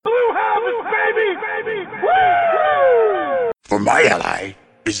For my ally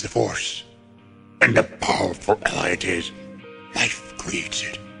is the Force. And a powerful ally it is. Life creates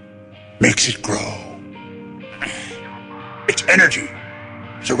it, makes it grow. Its energy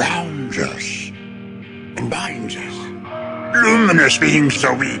surrounds us and binds us. Luminous beings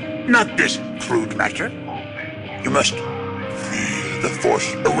shall be, not this crude matter. You must feel the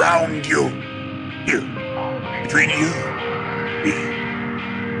Force around you. Here, between you, me,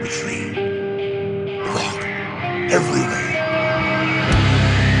 the tree, the rock, everywhere.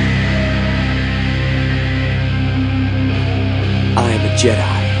 I am a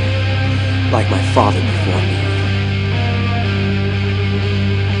Jedi, like my father before me.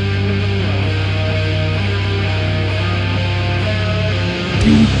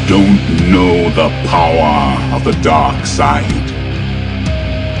 You don't know the power of the dark side.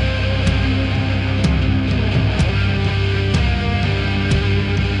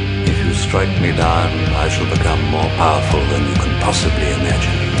 If you strike me down, I shall become more powerful than you can possibly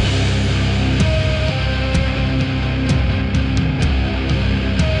imagine.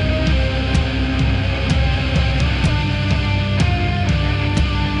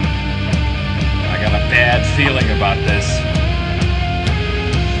 Bad feeling about this.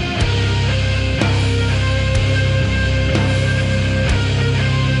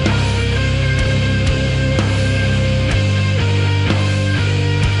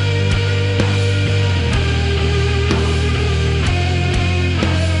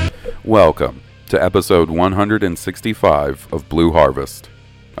 Welcome to episode 165 of Blue Harvest.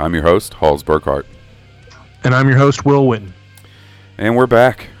 I'm your host, Halls Burkhart. And I'm your host, Will Witten. And we're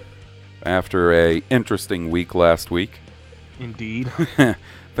back. After a interesting week last week. Indeed.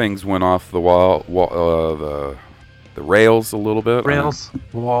 Things went off the the rails a little bit.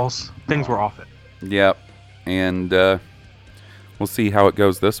 Walls. Things were off it. Yep. And we'll see how it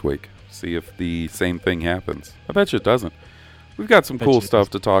goes this week. See if the same thing happens. I bet you it doesn't. We've got some cool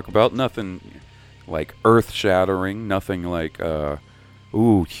stuff to talk about. Nothing like earth-shattering. Nothing like,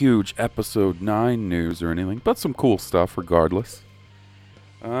 huge episode 9 news or anything. But some cool stuff regardless.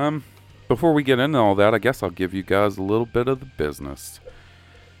 Before we get into all that, I guess I'll give you guys a little bit of the business.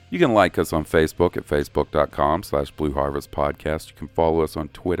 You can like us on Facebook at facebook.com/Blue Harvest Podcast. You can follow us on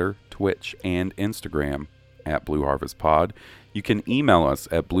Twitter, Twitch, and Instagram at Blue Harvest Pod. You can email us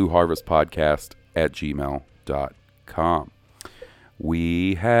at blueharvestpodcast@gmail.com.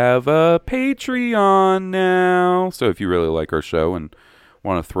 We have a Patreon now. So if you really like our show and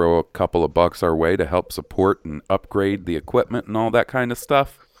want to throw a couple of bucks our way to help support and upgrade the equipment and all that kind of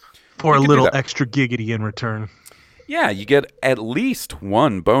stuff, for a little extra giggity in return. Yeah, you get at least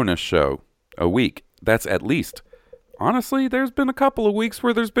one bonus show a week. That's at least. Honestly, there's been a couple of weeks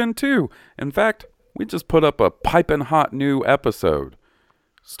where there's been 2. In fact, we just put up a piping hot new episode.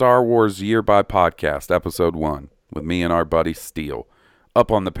 Star Wars Year by Podcast, episode 1, with me and our buddy Steele,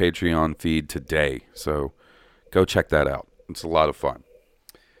 up on the Patreon feed today. So go check that out. It's a lot of fun.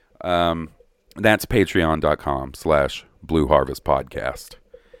 That's patreon.com/Blue Harvest Podcast.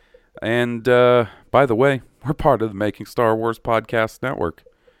 And, by the way, we're part of the Making Star Wars Podcast Network.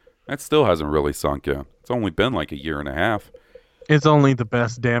 That still hasn't really sunk in. It's only been like a year and a half. It's only the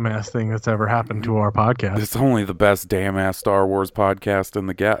best damn-ass thing that's ever happened to our podcast. It's only the best damn-ass Star Wars podcast in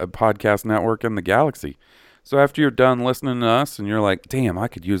the podcast network in the galaxy. So after you're done listening to us and you're like, damn, I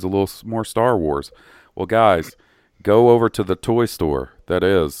could use a little more Star Wars. Well, guys, go over to the toy store that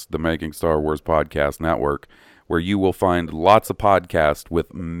is the Making Star Wars Podcast Network, where you will find lots of podcasts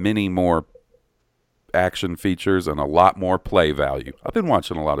with many more action features and a lot more play value. I've been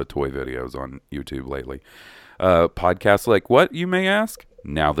watching a lot of toy videos on YouTube lately. Podcasts like what, you may ask?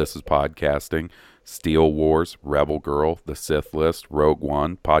 Now This Is Podcasting, Steel Wars, Rebel Girl, The Sith List, Rogue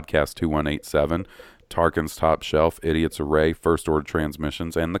One, Podcast 2187, Tarkin's Top Shelf, Idiot's Array, First Order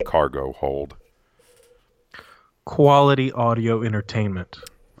Transmissions, and The Cargo Hold. Quality audio entertainment.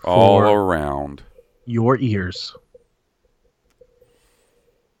 All around. Your ears.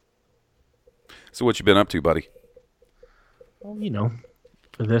 So what you been up to, buddy? Well, you know,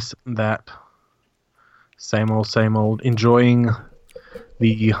 this, that, same old. Enjoying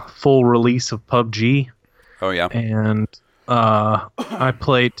the full release of PUBG. Oh, yeah. And I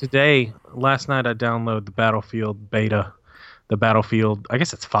played today. Last night I downloaded the Battlefield beta. The Battlefield, I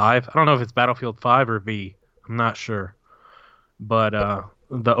guess it's 5. I don't know if it's Battlefield 5 or V. I'm not sure. But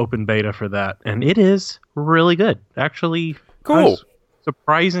the open beta for that. And it is really good. Actually, cool. I was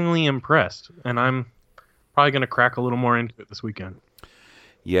surprisingly impressed. And I'm probably going to crack a little more into it this weekend.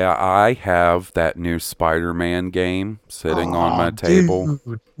 Yeah, I have that new Spider-Man game sitting on my table.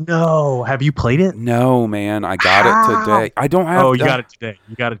 Dude, no. Have you played it? No, man. I got it today. I don't have... Oh, you got it today.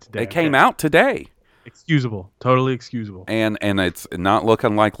 It came out today. Excusable. Totally excusable. And it's not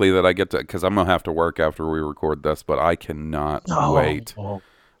looking likely that I get to, because I'm gonna have to work after we record this, but I cannot wait.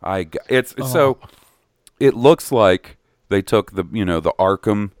 So it looks like they took the the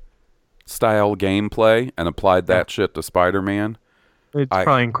Arkham style gameplay and applied that shit to Spider-Man. It's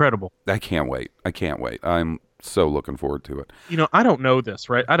probably incredible. I can't wait. I'm so looking forward to it. I don't know this,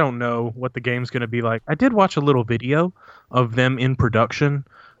 right? I don't know what the game's going to be like. I did watch a little video of them in production.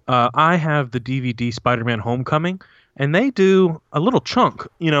 I have the DVD Spider-Man Homecoming, and they do a little chunk,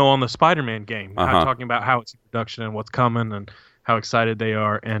 on the Spider-Man game, talking about how it's in production and what's coming and how excited they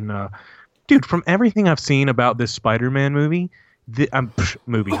are. And dude, from everything I've seen about this Spider-Man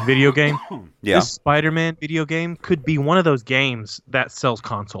video game, this Spider-Man video game could be one of those games that sells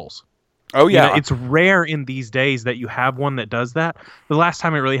consoles. Oh yeah, it's rare in these days that you have one that does that. The last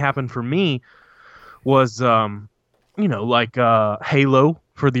time it really happened for me was, like Halo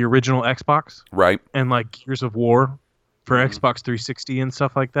for the original Xbox, right? And like Gears of War for Xbox 360 and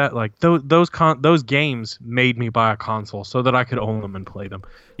stuff like that. Like those games made me buy a console so that I could own them and play them.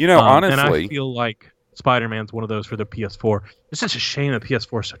 Honestly, and I feel like Spider-Man's one of those for the PS4. It's such a shame that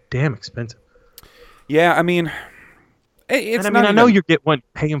PS4 is so damn expensive. Yeah, I mean, I know you get what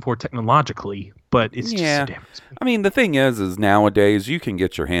paying for technologically, but it's just so damn expensive. I mean, the thing is nowadays you can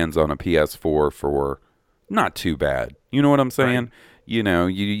get your hands on a PS4 for not too bad. You know what I'm saying? Right.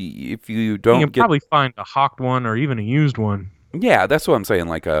 If you don't, you can probably find a hawked one or even a used one. Yeah, that's what I'm saying.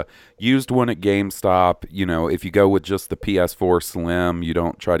 Like a used one at GameStop. If you go with just the PS4 Slim, you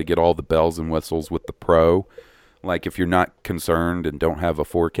don't try to get all the bells and whistles with the Pro. Like if you're not concerned and don't have a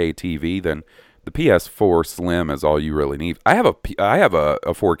 4K TV, then the PS4 Slim is all you really need. I have a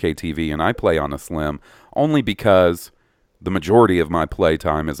 4K TV and I play on a Slim only because the majority of my play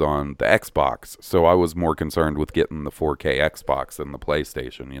time is on the Xbox. So I was more concerned with getting the 4K Xbox than the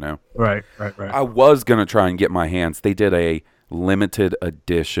PlayStation, Right. I was going to try and get my hands. They did a limited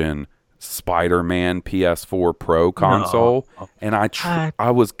edition Spider-Man PS4 Pro console. No. And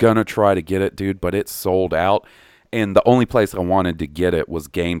I was going to try to get it, dude, but it sold out. And the only place I wanted to get it was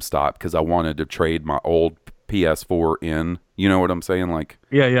GameStop because I wanted to trade my old PS4 in. You know what I'm saying? Like,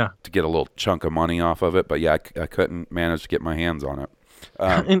 yeah, to get a little chunk of money off of it. But yeah, I couldn't manage to get my hands on it.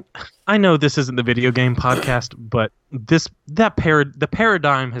 And I know this isn't the video game podcast, but the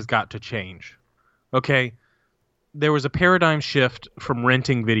paradigm has got to change. Okay, there was a paradigm shift from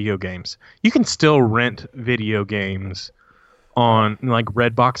renting video games. You can still rent video games on like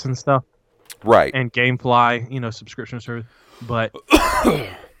Redbox and stuff. Right. And GameFly, subscription service. But,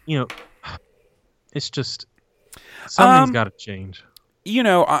 it's just, something's got to change.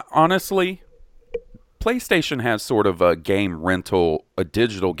 Honestly, PlayStation has sort of a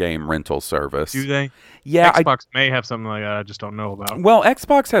digital game rental service. Do they? Yeah. Xbox may have something like that I just don't know about. Well,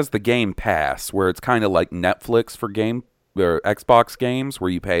 Xbox has the Game Pass, where it's kind of like Netflix for Xbox games, where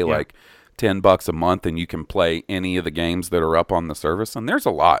you pay like $10 a month and you can play any of the games that are up on the service. And there's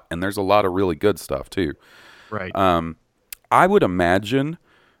a lot of really good stuff too. Right. I would imagine,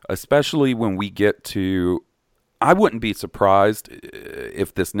 especially when we get to, I wouldn't be surprised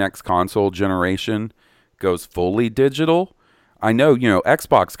if this next console generation goes fully digital. I know,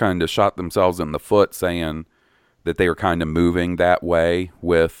 Xbox kind of shot themselves in the foot saying that they were kind of moving that way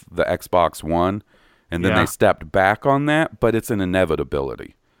with the Xbox One, and then they stepped back on that, but it's an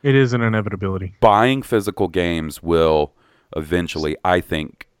inevitability. It is an inevitability. Buying physical games will eventually, I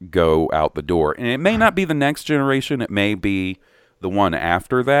think, go out the door. And it may not be the next generation. It may be the one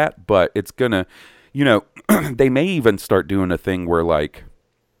after that. But it's going to, they may even start doing a thing where, like,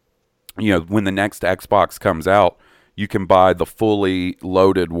 when the next Xbox comes out, you can buy the fully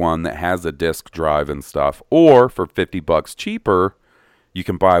loaded one that has a disc drive and stuff. Or for $50 cheaper, you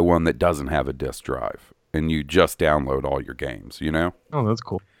can buy one that doesn't have a disc drive. And you just download all your games, Oh, that's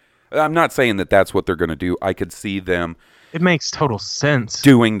cool. I'm not saying that that's what they're going to do. I could see them. It makes total sense.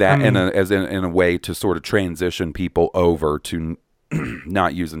 Doing that in a way to sort of transition people over to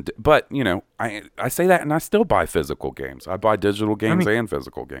not using. But, I say that and I still buy physical games. I buy digital games and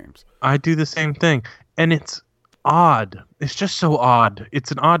physical games. I do the same thing. And it's odd. It's just so odd.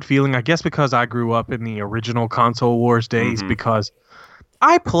 It's an odd feeling, I guess, because I grew up in the original console wars days, because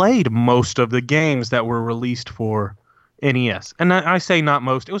I played most of the games that were released for NES. And I say not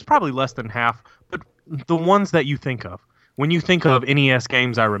most. It was probably less than half. But the ones that you think of. When you think of NES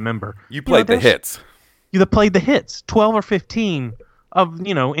games, I remember. You played the hits. You played the hits. 12 or 15 of,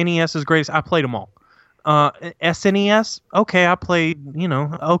 NES's greatest. I played them all. SNES, okay, I played, 10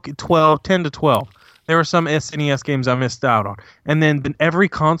 to 12. There were some SNES games I missed out on. And then every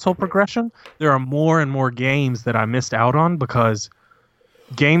console progression, there are more and more games that I missed out on because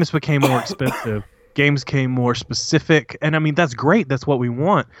games became more expensive. games came more specific, and I mean that's great. That's what we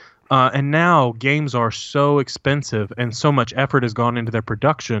want. And now games are so expensive, and so much effort has gone into their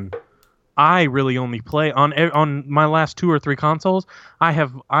production. I really only play on my last 2 or 3 consoles. I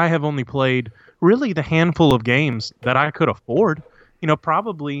have only played really the handful of games that I could afford.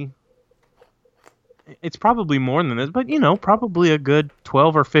 Probably it's probably more than this, but probably a good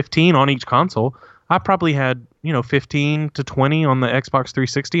 12 or 15 on each console. I probably had 15 to 20 on the Xbox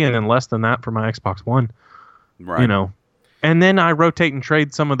 360, and then less than that for my Xbox One. Right. And then I rotate and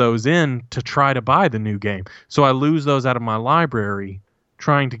trade some of those in to try to buy the new game. So I lose those out of my library,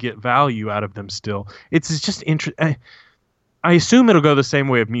 trying to get value out of them still. It's just interesting. I assume it'll go the same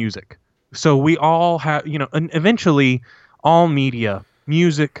way of music. So we all have, and eventually all media,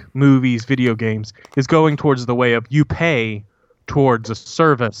 music, movies, video games, is going towards the way of you pay towards a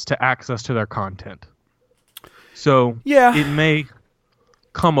service to access to their content. So it may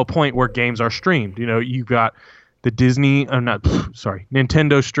come a point where games are streamed. You've got the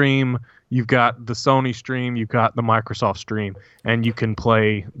Nintendo stream, you've got the Sony stream, you've got the Microsoft stream, and you can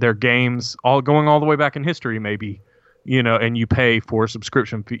play their games going all the way back in history, maybe, and you pay for a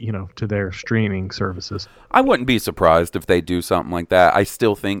subscription, to their streaming services. I wouldn't be surprised if they do something like that. I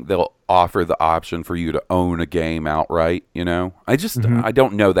still think they'll offer the option for you to own a game outright, I just, I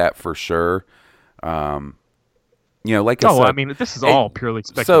don't know that for sure. Like I said, I mean, this is all purely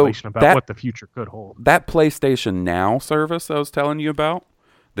speculation about what the future could hold. That PlayStation Now service I was telling you about,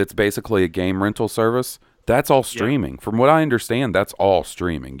 that's basically a game rental service, that's all streaming. From what I understand, that's all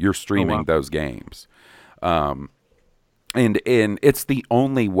streaming. You're streaming those games. And it's the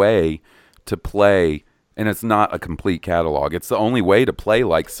only way to play, and it's not a complete catalog. It's the only way to play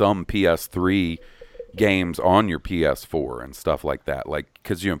like some PS3 games on your PS4 and stuff like that. Like,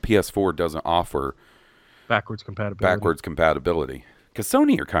 because PS4 doesn't offer backwards compatibility. Because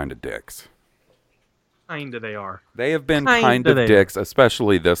Sony are kind of dicks. Kinda they are. They have been kind of dicks,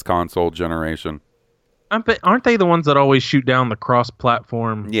 especially this console generation. But aren't they the ones that always shoot down the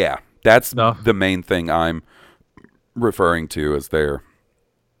cross-platform? Yeah, that's stuff? The main thing I'm referring to is their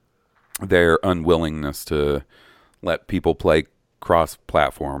unwillingness to let people play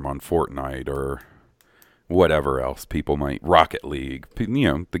cross-platform on Fortnite or whatever else people might, Rocket League,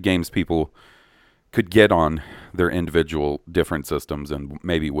 the games people could get on their individual different systems and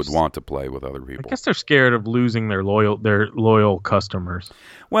maybe would want to play with other people. I guess they're scared of losing their loyal customers.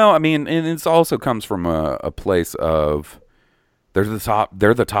 Well, I mean, and it also comes from a place of they're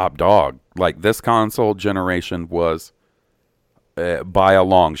the top dog. Like, this console generation was by a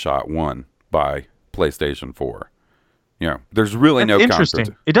long shot won by PlayStation 4. There's really no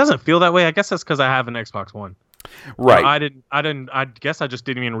interesting. It doesn't feel that way. I guess that's because I have an Xbox One. Right. I guess I just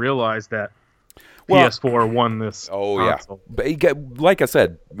didn't even realize that PS4 won this console. Yeah. Like I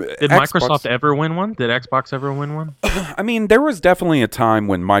said, did Microsoft ever win one? Did Xbox ever win one? I mean, there was definitely a time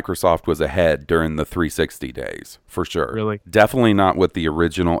when Microsoft was ahead during the 360 days, for sure. Really? Definitely not with the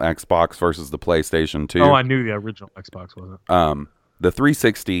original Xbox versus the PlayStation 2. Oh, I knew the original Xbox wasn't. The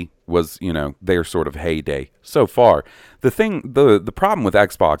 360 was, their sort of heyday so far. The problem with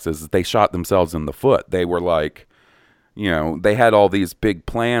Xbox is they shot themselves in the foot. They were like, they had all these big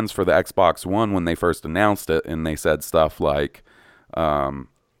plans for the Xbox One when they first announced it, and they said stuff like,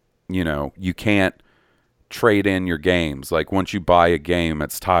 you can't trade in your games. Like, once you buy a game,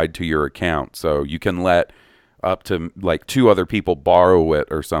 it's tied to your account, so you can let up to like 2 other people borrow it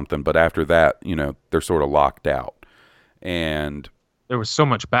or something, but after that, they're sort of locked out. And there was so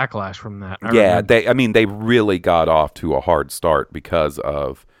much backlash from that. They really got off to a hard start because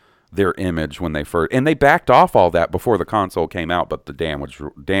of their image when they first, and they backed off all that before the console came out, but the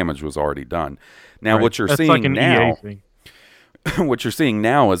damage was already done. Now, right. What you're That's seeing like an now, EA thing. what you're seeing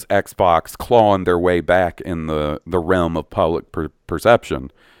now is Xbox clawing their way back in the realm of public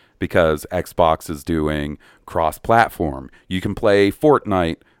perception, because Xbox is doing cross-platform. You can play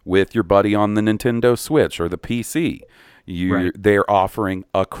Fortnite with your buddy on the Nintendo Switch or the PC. They're offering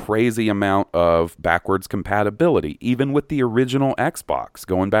a crazy amount of backwards compatibility, even with the original Xbox,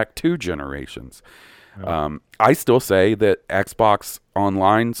 going back 2 generations. I still say that Xbox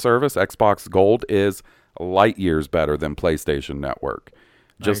Online service, Xbox Gold, is light years better than PlayStation Network.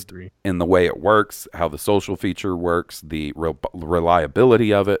 Just in the way it works, how the social feature works, the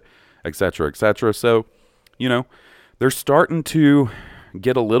reliability of it, etc., etc. So, they're starting to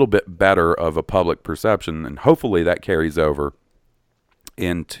get a little bit better of a public perception, and hopefully that carries over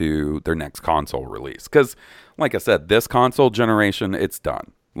into their next console release. Because, like I said, this console generation, it's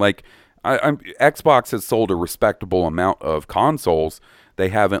done. Like, Xbox has sold a respectable amount of consoles. They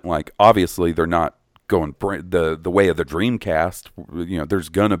haven't, obviously they're not going the way of the Dreamcast. You know, there's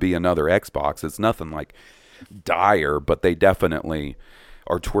gonna be another Xbox. It's nothing like dire, but they definitely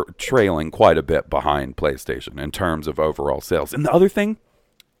are trailing quite a bit behind PlayStation in terms of overall sales. And the other thing,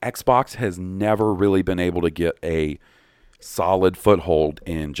 Xbox has never really been able to get a solid foothold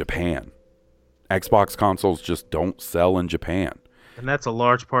in Japan. Xbox consoles just don't sell in Japan. And that's a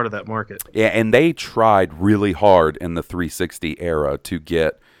large part of that market. Yeah, and they tried really hard in the 360 era to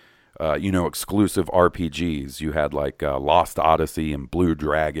get, exclusive RPGs. You had like Lost Odyssey and Blue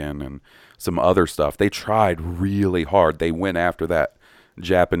Dragon and some other stuff. They tried really hard. They went after that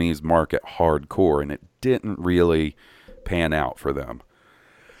Japanese market hardcore, and it didn't really pan out for them.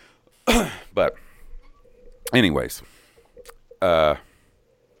 But anyways, I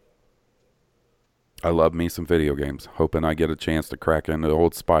love me some video games. Hoping I get a chance to crack into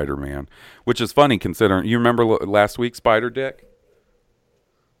old Spider-Man, which is funny considering, you remember last week Spider Dick?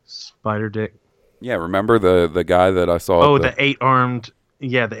 Spider Dick. Yeah, remember the guy that I saw? Oh, the 8-armed, the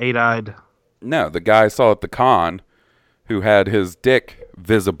 8-eyed. No, the guy I saw at the con who had his dick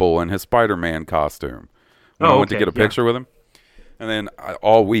visible in his Spider-Man costume. When I went to get a picture with him. And then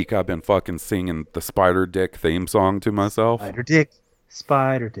all week I've been fucking singing the Spider Dick theme song to myself. Spider Dick,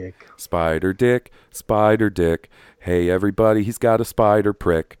 Spider Dick. Spider Dick, Spider Dick. Hey everybody, he's got a spider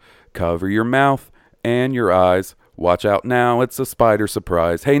prick. Cover your mouth and your eyes. Watch out now, it's a spider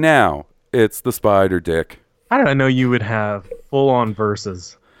surprise. Hey now, it's the Spider Dick. How did I know you would have full-on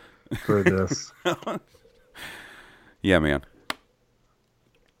verses for this? Yeah, man.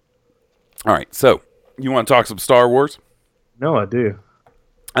 All right, so you want to talk some Star Wars? No, I do.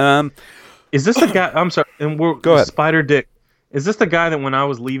 Is this the guy? I'm sorry. And Go ahead. Spider Dick. Is this the guy that when I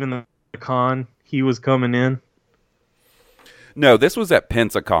was leaving the con, he was coming in? No, this was at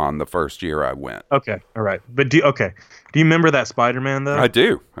Pensacon the first year I went. Okay, all right. But do you remember that Spider-Man though? I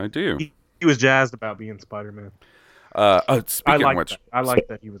do. He was jazzed about being Spider-Man. Speaking of which, I like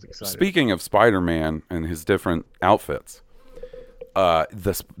that he was excited. Speaking of Spider-Man and his different outfits,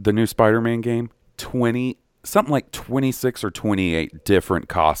 the new Spider-Man game, 26 or 28 different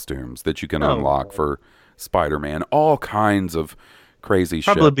costumes that you can unlock for Spider-Man. All kinds of crazy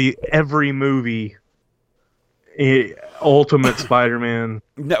shit. Probably every movie, Ultimate Spider-Man.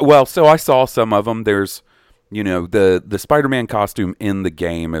 No, well, so I saw some of them. There's, the Spider-Man costume in the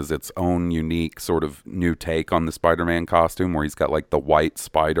game is its own unique sort of new take on the Spider-Man costume, where he's got like the white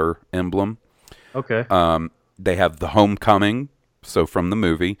spider emblem. Okay. They have the Homecoming, so from the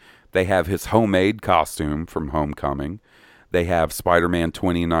movie. They have his homemade costume from Homecoming. They have Spider-Man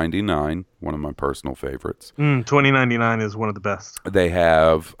 2099, one of my personal favorites. 2099 is one of the best. They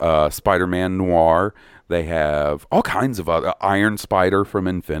have Spider-Man Noir. They have all kinds of other... Iron Spider from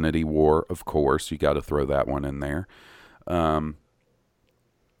Infinity War, of course. You got to throw that one in there. All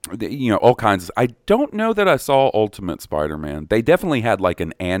kinds of... I don't know that I saw Ultimate Spider-Man. They definitely had like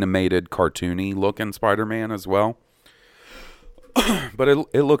an animated, cartoony-looking Spider-Man as well. But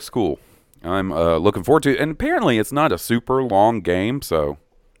it looks cool. I'm looking forward to it. And apparently it's not a super long game, so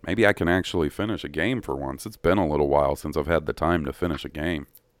maybe I can actually finish a game for once. It's been a little while since I've had the time to finish a game.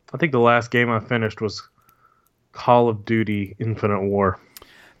 I think the last game I finished was Call of Duty Infinite War. I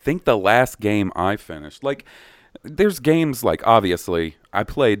think the last game I finished, like, there's games like, obviously, I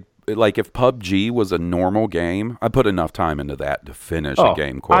played, like, if PUBG was a normal game, I put enough time into that to finish a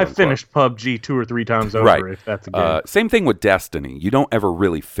game, quote I unquote. Finished PUBG 2 or 3 times over, right. If that's a game. Same thing with Destiny. You don't ever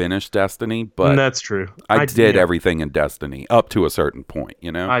really finish Destiny, but that's true. I did everything in Destiny up to a certain point,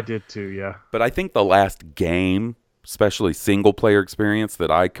 I did too, yeah. But I think the last game, especially single-player experience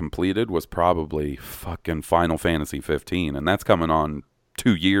that I completed, was probably fucking Final Fantasy 15, and that's coming on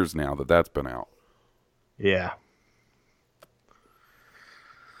 2 years now that's been out. Yeah.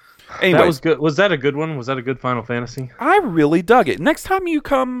 Anyways, that was good. Was that a good one? Was that a good Final Fantasy? I really dug it. Next time you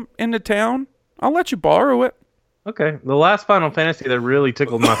come into town, I'll let you borrow it. Okay. The last Final Fantasy that really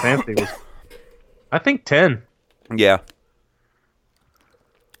tickled my fancy was, I think, 10. Yeah.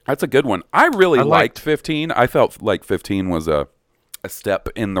 That's a good one. I really liked 15. I felt like 15 was a step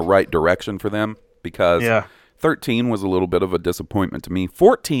in the right direction for them because 13 was a little bit of a disappointment to me.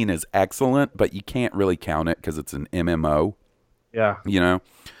 14 is excellent, but you can't really count it because it's an MMO. Yeah.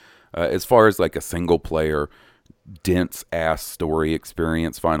 As far as like a single player, dense ass story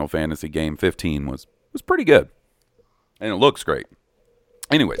experience Final Fantasy game, 15 was pretty good. And it looks great.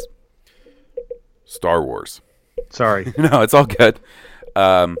 Anyways, Star Wars. Sorry. No, it's all good.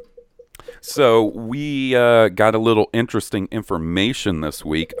 So we got a little interesting information this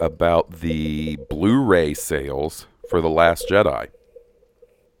week about the Blu-ray sales for The Last Jedi.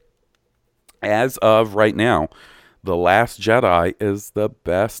 As of right now, The Last Jedi is the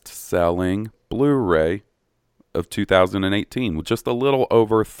best-selling Blu-ray of 2018 with just a little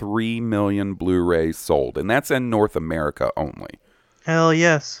over 3 million Blu-rays sold. And that's in North America only. Hell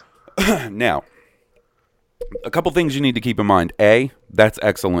yes. Now, a couple things you need to keep in mind. A, that's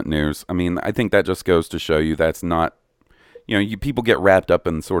excellent news. I mean, I think that just goes to show you that's not, people get wrapped up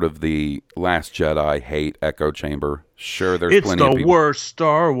in sort of the Last Jedi hate echo chamber. Sure, there's plenty of people. It's the worst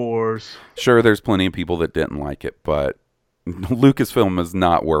Star Wars. Sure, there's plenty of people that didn't like it, but Lucasfilm is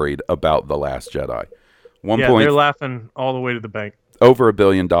not worried about The Last Jedi. They're laughing all the way to the bank. Over $1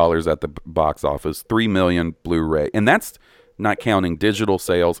 billion at the box office, 3 million Blu-ray, and that's not counting digital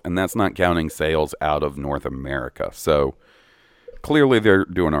sales, and that's not counting sales out of North America. So clearly they're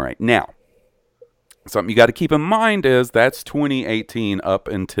doing all right. Now, something you got to keep in mind is that's 2018 up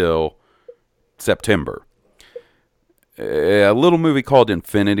until September. A little movie called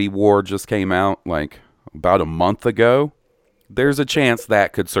Infinity War just came out like about a month ago. There's a chance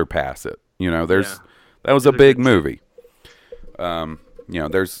that could surpass it. That was a big movie.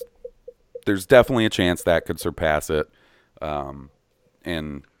 There's definitely a chance that could surpass it.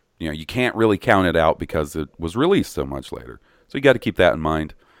 And you can't really count it out because it was released so much later. So you got to keep that in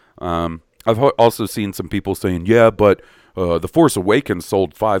mind. I've also seen some people saying, yeah, but The Force Awakens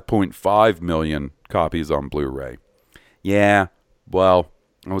sold 5.5 million copies on Blu-ray. Yeah, well,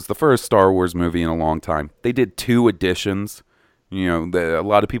 it was the first Star Wars movie in a long time. They did 2 editions. A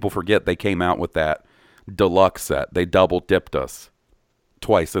lot of people forget they came out with that deluxe set. They double dipped us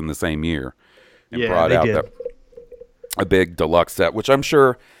twice in the same year and brought out a big deluxe set, which I'm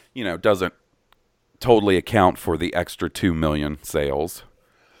sure, doesn't totally account for the extra 2 million sales.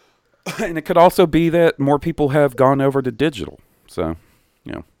 And it could also be that more people have gone over to digital. So,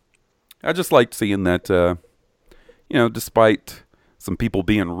 I just liked seeing that, despite some people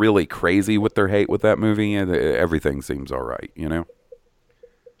being really crazy with their hate with that movie, everything seems all right,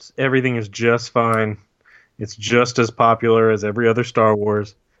 Everything is just fine. It's just as popular as every other Star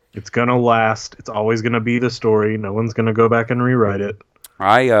Wars. It's going to last. It's always going to be the story. No one's going to go back and rewrite it.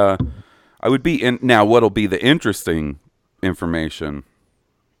 I would be in now. What'll be the interesting information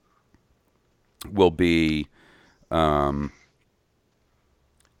will be,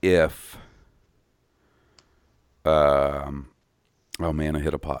 if, oh man, I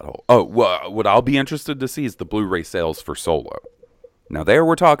hit a pothole. Oh, well, what I'll be interested to see is the Blu-ray sales for Solo. Now there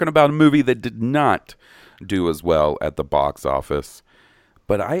we're talking about a movie that did not do as well at the box office.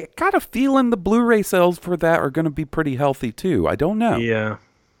 But I got a feeling the Blu-ray sales for that are going to be pretty healthy too. I don't know. Yeah.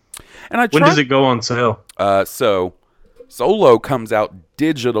 And when does it go on sale? So Solo comes out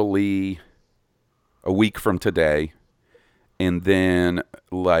digitally a week from today, and then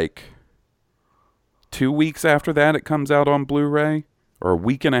like 2 weeks after that it comes out on Blu-ray, or a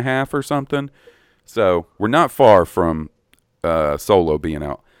week and a half or something. So we're not far from Solo being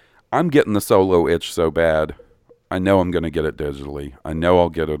out. I'm getting the Solo itch so bad. I know I'm going to get it digitally. I know I'll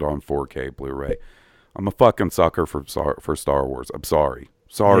get it on 4K Blu-ray. I'm a fucking sucker for Star Wars. I'm sorry.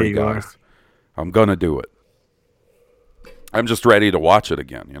 Sorry, guys. I'm going to do it. I'm just ready to watch it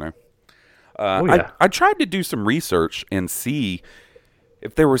again, I tried to do some research and see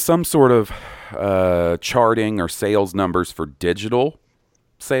if there was some sort of charting or sales numbers for digital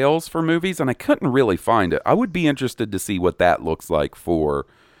sales for movies, and I couldn't really find it. I would be interested to see what that looks like for...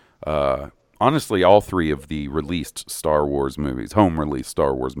 honestly, all 3 of the released Star Wars movies, home-released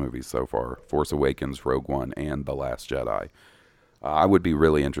Star Wars movies so far, Force Awakens, Rogue One, and The Last Jedi. I would be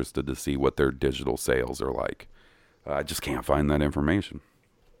really interested to see what their digital sales are like. I just can't find that information.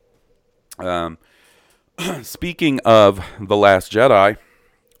 Speaking of The Last Jedi,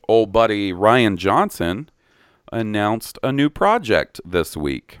 old buddy Rian Johnson announced a new project this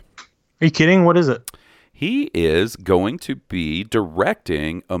week. Are you kidding? What is it? He is going to be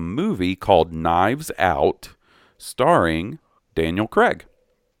directing a movie called Knives Out, starring Daniel Craig.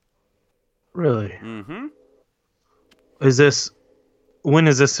 Really? Mm-hmm. When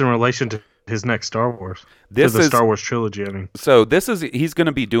is this in relation to his next Star Wars? This is Star Wars trilogy, I mean. So he's going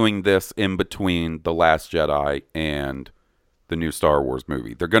to be doing this in between The Last Jedi and the new Star Wars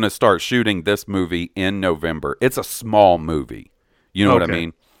movie. They're going to start shooting this movie in November. It's a small movie. You know what I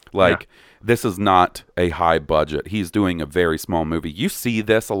mean? This is not a high budget. He's doing a very small movie. You see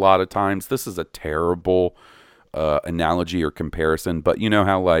this a lot of times. This is a terrible analogy or comparison, but you know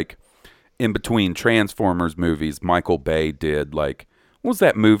how like in between Transformers movies, Michael Bay did like, what was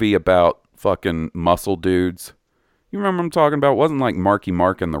that movie about fucking muscle dudes? You remember what I'm talking about? Wasn't like Marky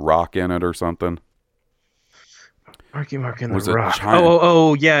Mark and the Rock in it or something? Marky Mark and the Rock.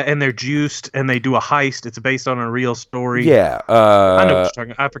 Oh, yeah, and they're juiced, and they do a heist. It's based on a real story. Yeah. I know what you're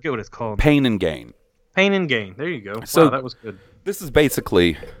talking about. I forget what it's called. Pain and Gain. Pain and Gain. There you go. So wow, that was good. This is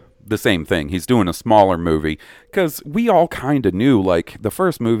basically the same thing. He's doing a smaller movie because we all kind of knew, like, the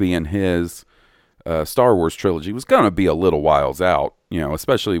first movie in his Star Wars trilogy was going to be a little whiles out,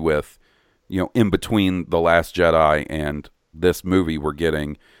 especially with, in between The Last Jedi and this movie we're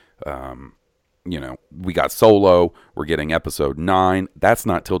getting, we got Solo, we're getting Episode 9. That's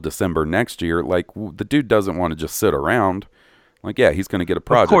not till December next year. Like, the dude doesn't want to just sit around. Like, yeah, he's going to get a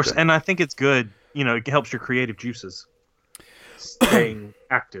project. Of course, and I think it's good. It helps your creative juices staying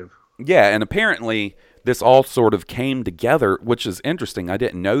active. Yeah, and apparently this all sort of came together, which is interesting. I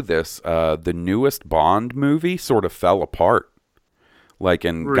didn't know this. The newest Bond movie sort of fell apart,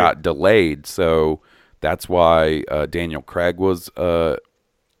 and got delayed. So that's why Daniel Craig was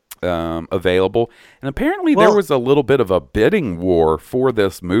available. And apparently there was a little bit of a bidding war for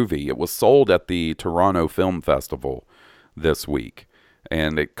this movie. It was sold at the Toronto Film Festival this week,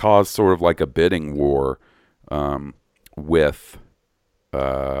 and it caused sort of like a bidding war with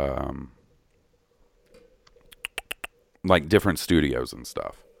like different studios and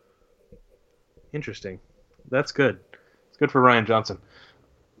stuff. Interesting. That's good. It's good for Rian Johnson.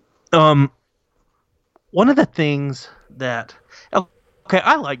 One of the things that... Okay,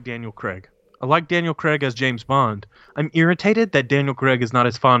 I like Daniel Craig. I like Daniel Craig as James Bond. I'm irritated that Daniel Craig is not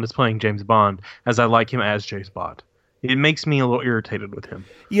as fond as playing James Bond as I like him as James Bond. It makes me a little irritated with him.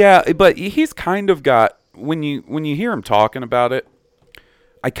 Yeah, but he's kind of got... When you hear him talking about it,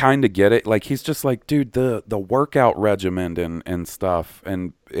 I kind of get it. Like, he's just like, dude, the workout regimen and stuff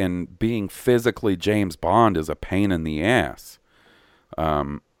and being physically James Bond is a pain in the ass.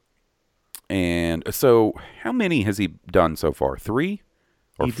 And so how many has he done so far? 3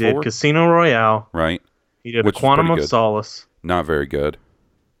 or 4? He did Casino Royale. Right. He did A Quantum of Solace. Not very good.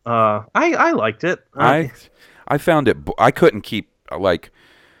 I liked it. I found it... I couldn't keep...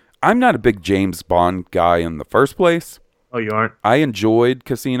 I'm not a big James Bond guy in the first place. Oh, you aren't? I enjoyed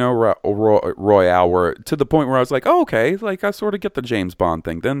Casino Royale to the point where I was like, oh, okay, I sort of get the James Bond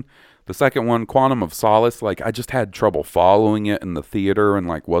thing. Then the second one, Quantum of Solace, I just had trouble following it in the theater and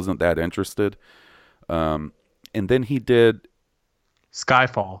wasn't that interested. And then he did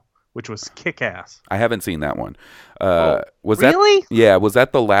Skyfall, which was kick-ass. I haven't seen that one. Was really? Was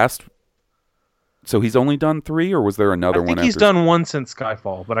that the last? So he's only done 3, or was there another one? I think he's done one since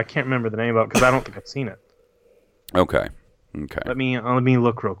Skyfall, but I can't remember the name of it because I don't think I've seen it. Okay. Let me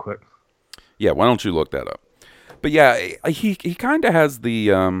look real quick. Yeah, why don't you look that up? But yeah, he kind of has the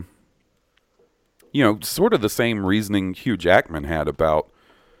sort of the same reasoning Hugh Jackman had about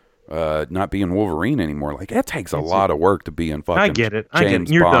not being Wolverine anymore. It takes a lot of work to be in fucking I get it. James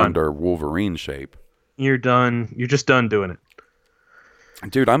You're Bond done. or Wolverine shape. You're done. You're just done doing it.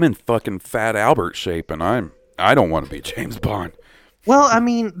 Dude, I'm in fucking Fat Albert shape, and I don't want to be James Bond. Well, I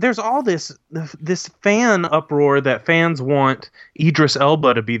mean, there's all this fan uproar that fans want Idris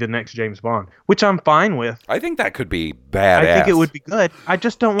Elba to be the next James Bond, which I'm fine with. I think that could be badass. I think it would be good. I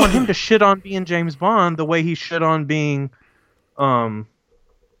just don't want him to shit on being James Bond the way he shit on being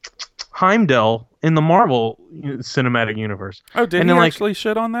Heimdall in the Marvel cinematic universe. Oh, did he actually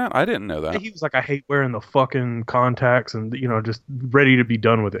shit on that? I didn't know that. He was like, I hate wearing the fucking contacts and, just ready to be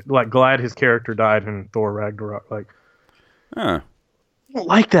done with it. Glad his character died in Thor Ragnarok. Huh. I don't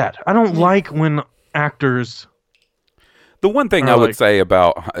like that. I don't like when actors... The one thing I would say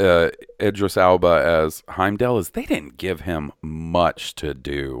about Idris Elba as Heimdall is they didn't give him much to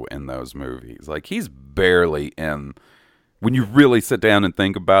do in those movies. He's barely in... When you really sit down and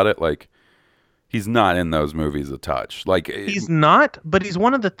think about it, he's not in those movies a touch. He's not, but he's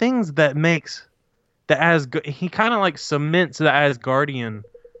one of the things that makes he kind of cements the Asgardian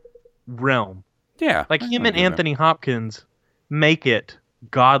realm. Yeah. Him and Anthony Hopkins make it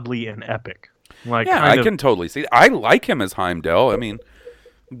godly and epic. I can totally see. I like him as Heimdall. I mean,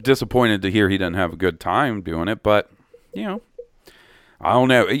 disappointed to hear he didn't have a good time doing it, but I don't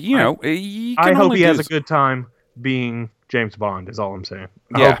know. I hope he has a good time being James Bond. Is all I'm saying.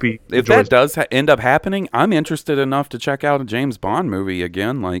 I hope he if that does end up happening, I'm interested enough to check out a James Bond movie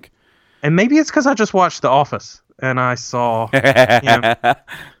again. And maybe it's because I just watched The Office and I saw him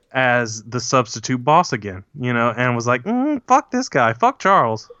as the substitute boss again, and was like, fuck this guy, fuck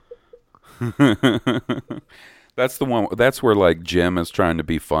Charles. That's the one. That's where Jim is trying to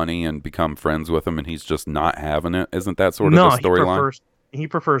be funny and become friends with him, and he's just not having it. Isn't that sort of the storyline? He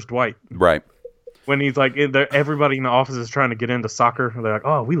prefers Dwight. Right. When he's everybody in the office is trying to get into soccer. They're like,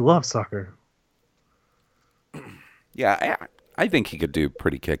 oh, we love soccer. Yeah, I think he could do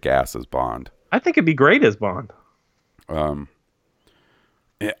pretty kick-ass as Bond. I think it'd be great as Bond.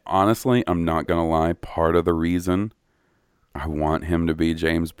 Honestly, I'm not going to lie. Part of the reason I want him to be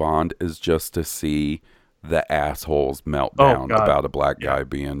James Bond is just to see the assholes meltdown God. about a black guy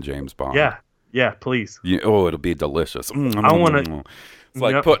being James Bond. Yeah, please. It'll be delicious. I want to. It's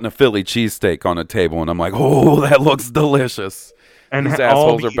like putting a Philly cheesesteak on a table, and I'm like, oh, that looks delicious. And these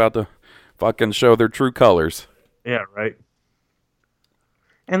assholes are about to fucking show their true colors. Yeah, right.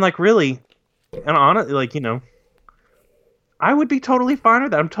 And like, really, and honestly, like, I would be totally fine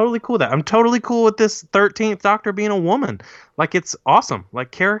with that. I'm totally cool with that. I'm totally cool with this 13th Doctor being a woman. Like, it's awesome.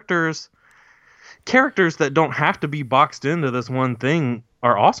 Like, characters that don't have to be boxed into this one thing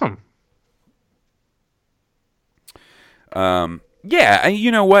are awesome. Yeah,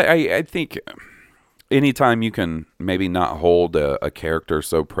 you know what? I think anytime you can maybe not hold a character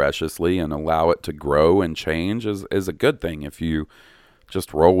so preciously and allow it to grow and change is a good thing. If you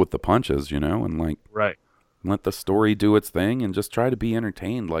just roll with the punches, and like let the story do its thing and just try to be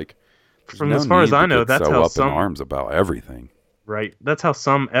entertained. Like, from as far as I know, that's how some in arms about everything. Right. That's how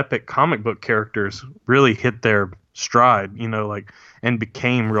some epic comic book characters really hit their stride. And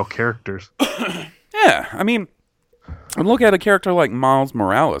became real characters. Yeah, I mean. And look at a character like Miles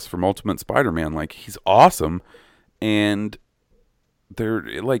Morales from Ultimate Spider-Man. Like, he's awesome, and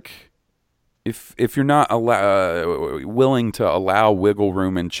they're like, if you're not willing to allow wiggle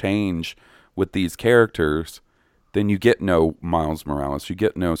room and change with these characters, then you get no Miles Morales. You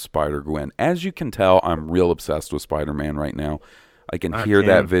get no Spider-Gwen. As you can tell, I'm real obsessed with Spider-Man right now. I can hear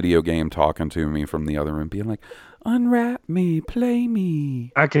that video game talking to me from the other room, being like, "Unwrap me, play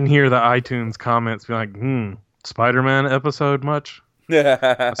me." I can hear the iTunes comments being like, Spider-Man episode much?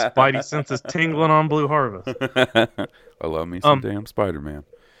 Spidey senses tingling on Blue Harvest. I love me some damn Spider-Man.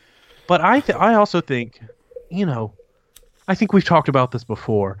 But I also think, I think we've talked about this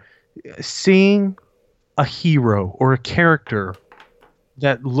before. Seeing a hero or a character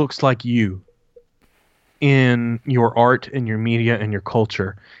that looks like you in your art and your media and your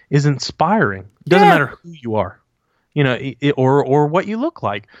culture is inspiring. It doesn't matter who you are, or what you look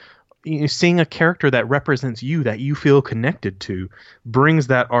like. Seeing a character that represents you, that you feel connected to, brings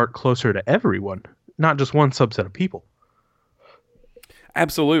that art closer to everyone, not just one subset of people.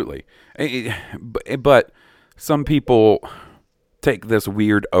 Absolutely. But some people take this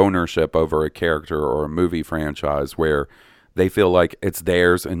weird ownership over a character or a movie franchise where they feel like it's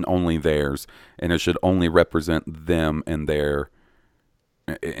theirs and only theirs, and it should only represent them and their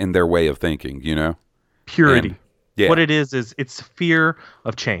way of thinking, Purity. What it is it's fear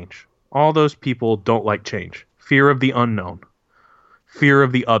of change. All those people don't like change. Fear of the unknown. Fear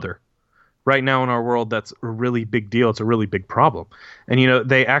of the other. Right now in our world, that's a really big deal. It's a really big problem. And,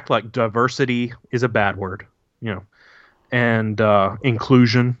 they act like diversity is a bad word, and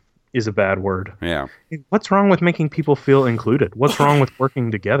inclusion is a bad word. Yeah. What's wrong with making people feel included? What's wrong with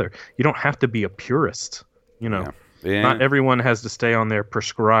working together? You don't have to be a purist, Yeah. Not everyone has to stay on their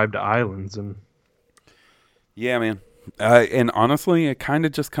prescribed islands. Yeah, man. And honestly, it kind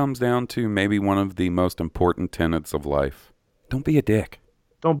of just comes down to maybe one of the most important tenets of life. Don't be a dick.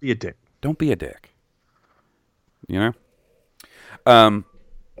 Don't be a dick. Don't be a dick. So, and on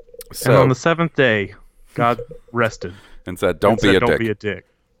the seventh day, God rested and said, "Don't be a dick. Don't be a dick.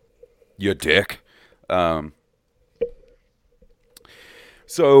 You dick."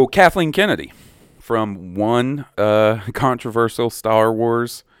 So Kathleen Kennedy, from one controversial Star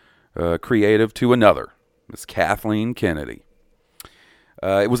Wars creative to another. Miss Kathleen Kennedy.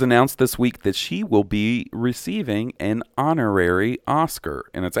 It was announced this week that she will be receiving an honorary Oscar,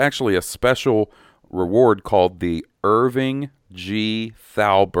 and it's actually a special reward called the Irving G.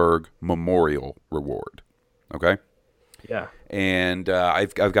 Thalberg Memorial Reward. Okay? Yeah. And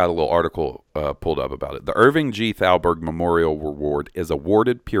I've got a little article pulled up about it. The Irving G. Thalberg Memorial Reward is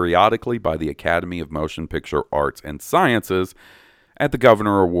awarded periodically by the Academy of Motion Picture Arts and Sciences at the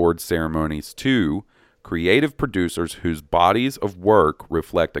Governor Awards ceremonies to creative producers whose bodies of work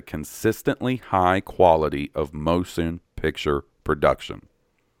reflect a consistently high quality of motion picture production.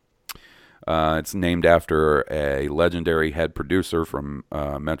 It's named after a legendary head producer from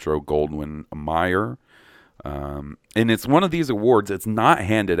Metro-Goldwyn-Mayer. And it's one of these awards, it's not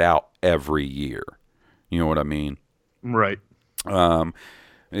handed out every year. You know what I mean? Right.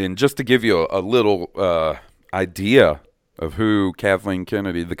 And just to give you a little idea of who Kathleen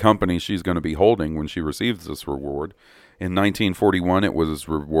Kennedy, the company she's going to be holding when she receives this reward. In 1941, it was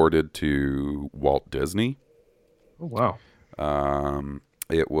rewarded to Walt Disney. Oh, wow.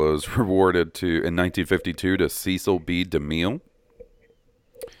 It was rewarded in 1952 to Cecil B. DeMille.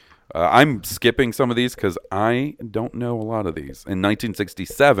 I'm skipping some of these because I don't know a lot of these. In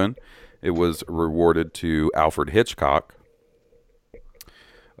 1967, it was rewarded to Alfred Hitchcock.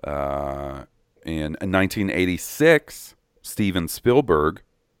 In 1986, Steven Spielberg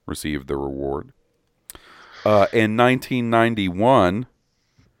received the reward. In 1991,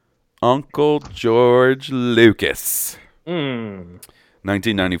 Uncle George Lucas.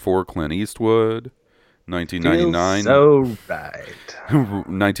 1994, Clint Eastwood. 1999, so right.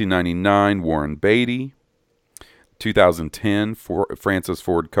 1999, Warren Beatty. 2010, Francis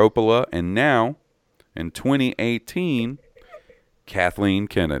Ford Coppola. And now, in 2018, Kathleen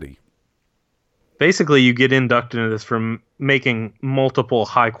Kennedy. Basically, you get inducted into this from making multiple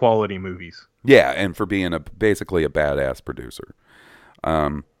high-quality movies. Yeah, and for being basically a badass producer.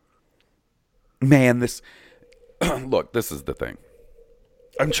 Man, this... Look, this is the thing.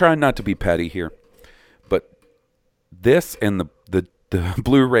 I'm trying not to be petty here, but this and the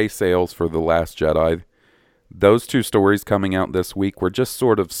Blu-ray sales for The Last Jedi, those two stories coming out this week were just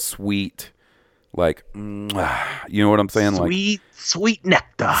sort of sweet, like, you know what I'm saying? Sweet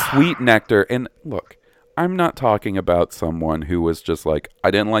nectar. Sweet nectar. And look, I'm not talking about someone who was just like,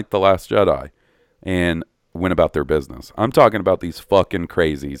 I didn't like The Last Jedi and went about their business. I'm talking about these fucking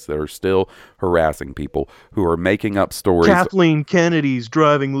crazies that are still harassing people, who are making up stories. Kathleen Kennedy's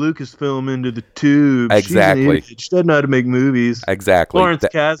driving Lucasfilm into the tube. Exactly. She doesn't know how to make movies. Exactly. Lawrence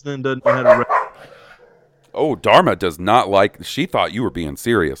Kasdan doesn't know how to... Oh, Dharma does not like... She thought you were being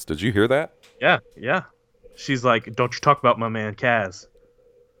serious. Did you hear that? Yeah. She's like, don't you talk about my man Kaz.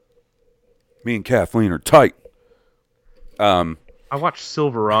 Me and Kathleen are tight. I watched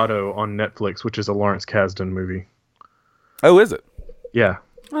Silverado on Netflix, which is a Lawrence Kasdan movie. Oh, is it? Yeah.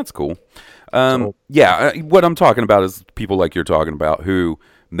 That's cool. Yeah, what I'm talking about is people like you're talking about who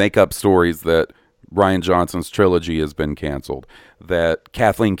make up stories that Rian Johnson's trilogy has been canceled, that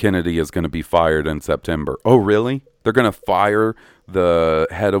Kathleen Kennedy is going to be fired in September. Oh, really? They're going to fire the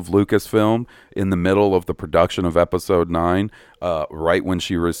head of Lucasfilm in the middle of the production of Episode 9, right when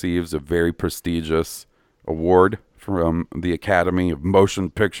she receives a very prestigious award from the Academy of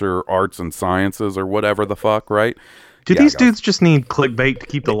Motion Picture Arts and Sciences or whatever the fuck, right? Do these dudes just need clickbait to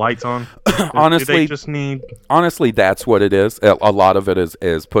keep the lights on? Honestly, do they just need... Honestly, that's what it is. A lot of it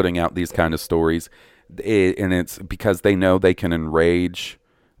is putting out these kind of stories, and it's because they know they can enrage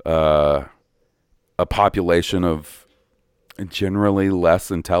a population of generally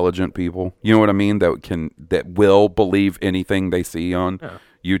less intelligent people. You know what I mean? That will believe anything they see on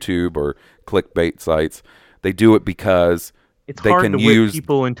YouTube or clickbait sites. They do it because it's they hard can to use whip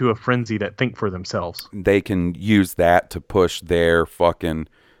people into a frenzy that think for themselves. They can use that to push their fucking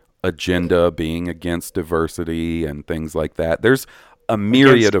agenda, being against diversity and things like that. There's a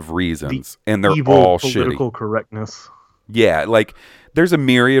myriad of reasons, and they're all political shitty. Correctness. Yeah, like there's a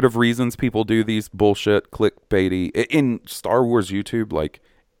myriad of reasons people do these bullshit clickbaity. In Star Wars YouTube, like,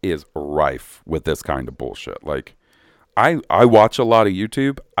 is rife with this kind of bullshit. Like, I watch a lot of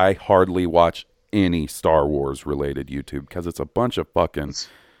YouTube. I hardly watch any Star Wars related YouTube because it's a bunch of fucking...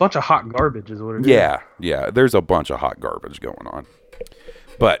 Bunch of hot garbage is what it is. Yeah, there's a bunch of hot garbage going on.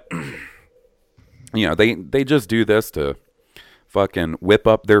 But, you know, they just do this to fucking whip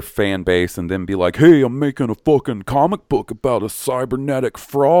up their fan base and then be like, hey, I'm making a fucking comic book about a cybernetic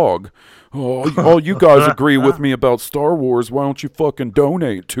frog. Oh, all you guys agree with me about Star Wars. Why don't you fucking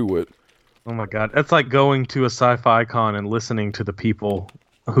donate to it? Oh my God. That's like going to a sci-fi con and listening to the people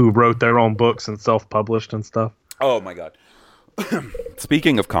who wrote their own books and self-published and stuff. Oh my God.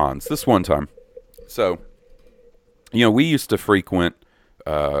 Speaking of cons, this one time. So, you know, we used to frequent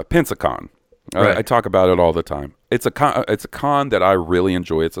Pensacon. Right. I talk about it all the time. It's a con that I really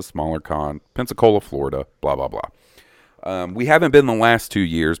enjoy. It's a smaller con. Pensacola, Florida, blah, blah, blah. We haven't been the last 2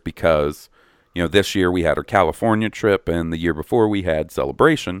 years because, you know, this year we had our California trip and the year before we had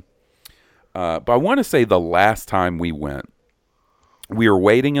Celebration. But I want to say the last time we went, we were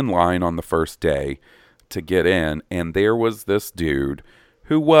waiting in line on the first day to get in, and there was this dude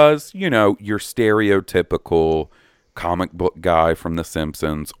who was, you know, your stereotypical comic book guy from The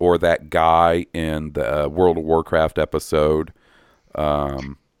Simpsons, or that guy in the World of Warcraft episode. I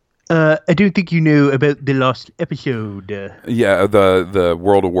don't think you know about the last episode. Yeah, the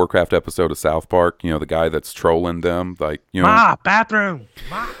World of Warcraft episode of South Park. You know, the guy that's trolling them, like, you know. Bathroom.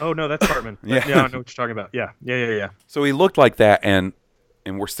 Oh no, that's Cartman. Yeah, I know what you're talking about. Yeah. So he looked like that, and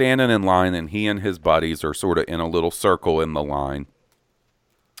we're standing in line, and he and his buddies are sort of in a little circle in the line,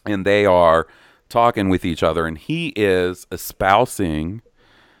 and they are talking with each other, and he is espousing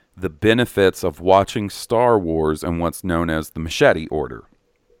the benefits of watching Star Wars and what's known as the Machete Order,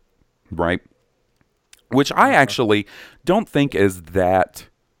 right? Which I actually don't think is that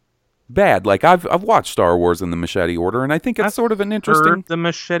bad. Like, I've watched Star Wars and the Machete Order, and I think it's sort of an interesting... Heard the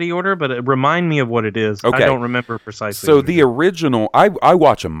Machete Order, but remind me of what it is. Okay. I don't remember precisely. So the original, I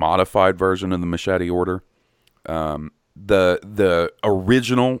watch a modified version of the Machete Order. the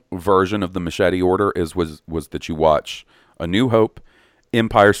original version of the Machete Order was that you watch A New Hope,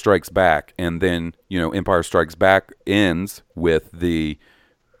 Empire Strikes Back, and then Empire Strikes Back ends with the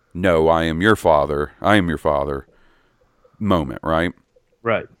 "No, I am your father moment, right?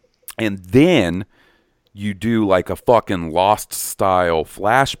 Right. And then you do like a fucking Lost style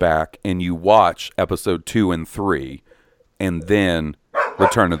flashback, and you watch episode 2 and 3, and then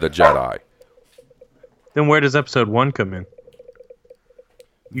Return of the Jedi. Then where does episode 1 come in?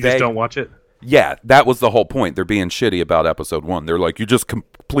 You just don't watch it? Yeah, that was the whole point. They're being shitty about episode 1. They're like, you just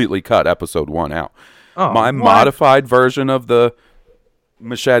completely cut episode 1 out. Oh, my modified version of the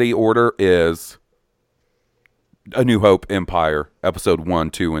Machete Order is A New Hope, Empire, episode 1,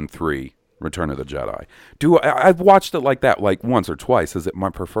 2, and 3, Return of the Jedi. I've watched it like that like once or twice. Is it my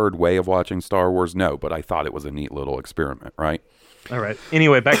preferred way of watching Star Wars? No, but I thought it was a neat little experiment, right? All right.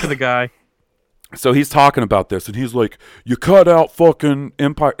 Anyway, back to the guy. So he's talking about this, and he's like, you cut out fucking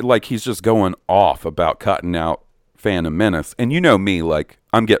Empire. Like, he's just going off about cutting out Phantom Menace. And you know me, like,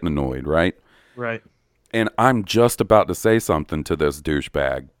 I'm getting annoyed, right? Right. And I'm just about to say something to this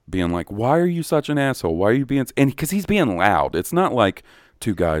douchebag, being like, why are you such an asshole? Why are you being... And because he's being loud. It's not like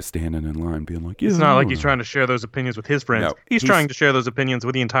two guys standing in line being like, yeah. It's not like he's trying to share those opinions with his friends. No, he's trying to share those opinions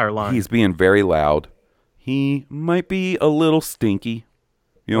with the entire line. He's being very loud. He might be a little stinky.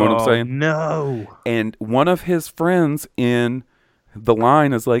 You know what I'm saying? No. And one of his friends in the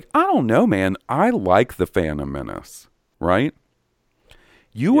line is like, I don't know, man. I like the Phantom Menace, right?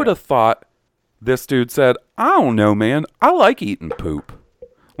 You would have thought this dude said, I don't know, man. I like eating poop.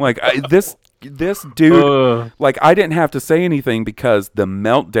 Like, this dude, like, I didn't have to say anything because the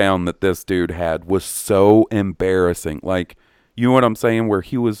meltdown that this dude had was so embarrassing. Like, you know what I'm saying? Where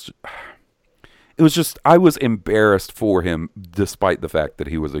he was... It was just, I was embarrassed for him despite the fact that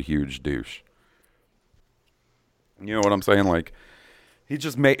he was a huge douche. You know what I'm saying? Like, he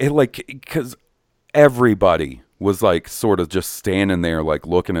just made it like, because everybody was like sort of just standing there, like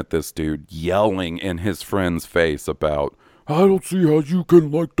looking at this dude, yelling in his friend's face about, I don't see how you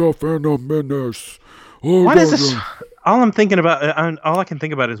can like the Phantom Menace. Oh, what is this? All I can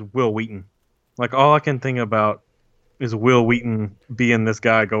think about is Will Wheaton. Like, all I can think about is Will Wheaton being this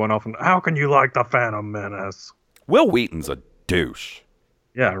guy going off and, how can you like the Phantom Menace? Will Wheaton's a douche.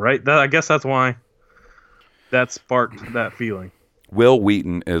 Yeah, right? I guess that's why that sparked that feeling. Will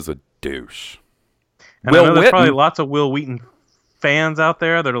Wheaton is a douche. And I know there's probably lots of Will Wheaton fans out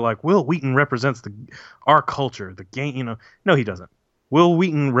there that are like, Will Wheaton represents our culture, the game, No, he doesn't. Will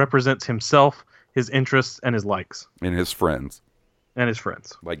Wheaton represents himself, his interests, and his likes. And his friends.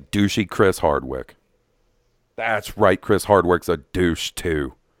 Like douchey Chris Hardwick. That's right, Chris Hardwick's a douche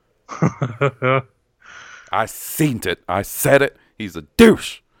too. I seen it. I said it. He's a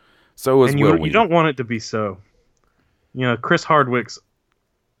douche. So is Will Wheaton. You don't want it to be so. Chris Hardwick's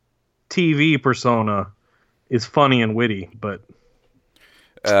TV persona is funny and witty, but...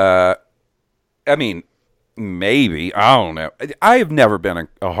 I mean, maybe. I don't know. I have never been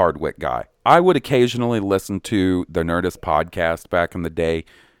a Hardwick guy. I would occasionally listen to the Nerdist podcast back in the day,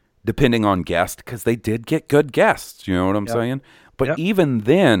 depending on guest, because they did get good guests. You know what I'm saying? But even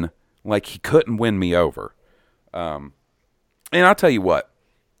then, like, he couldn't win me over. And I'll tell you what.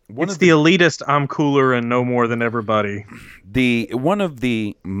 It's the elitist, I'm cooler and know more than everybody. One of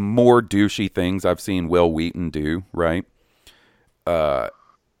the more douchey things I've seen Will Wheaton do, right?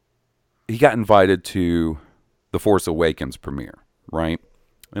 He got invited to the Force Awakens premiere, right?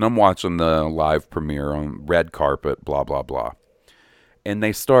 And I'm watching the live premiere on red carpet, blah, blah, blah. And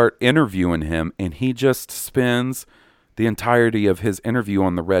they start interviewing him, and he just spends the entirety of his interview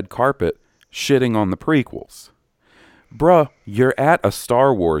on the red carpet shitting on the prequels. Bruh, you're at a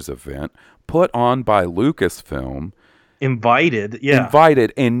Star Wars event put on by Lucasfilm. Invited,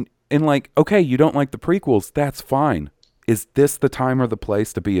 and like, okay, you don't like the prequels, that's fine. Is this the time or the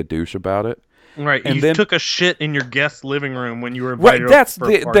place to be a douche about it? Right, and you took a shit in your guest's living room when you were invited. Right, that's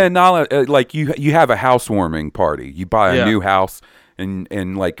the knowledge. Like you have a housewarming party. You buy a new house,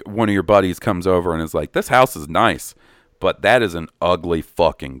 and like one of your buddies comes over and is like, "This house is nice, but that is an ugly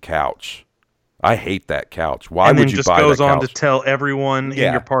fucking couch. I hate that couch. Why would you buy that couch?" And then just goes on to tell everyone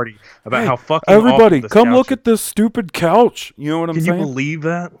in your party about how fucking everybody awful this come couch look is. at this stupid couch. You know what I'm saying? Can you believe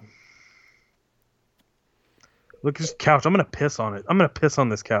that? Look at this couch. I'm going to piss on it. I'm going to piss on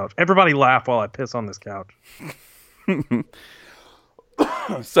this couch. Everybody laugh while I piss on this couch.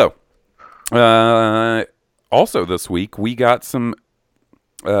 So, also this week, we got some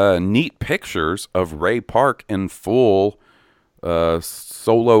neat pictures of Ray Park in full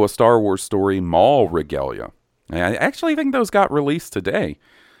Solo: A Star Wars Story mall regalia. I actually think those got released today.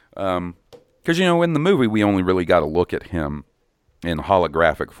 Because, you know, in the movie, we only really got to look at him in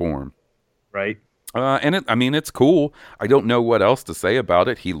holographic form. Right. And it's cool. I don't know what else to say about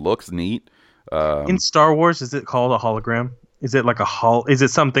it. He looks neat. In Star Wars, is it called a hologram? Is it like is it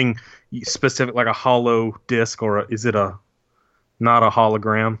something specific, like a hollow disc, or is it not a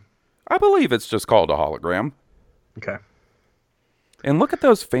hologram? I believe it's just called a hologram. Okay. And look at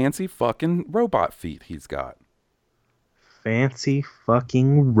those fancy fucking robot feet he's got. Fancy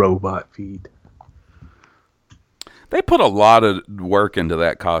fucking robot feet. They put a lot of work into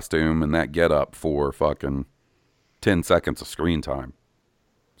that costume and that getup for fucking 10 seconds of screen time.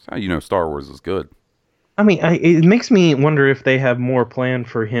 That's how you know Star Wars is good. I mean, it makes me wonder if they have more planned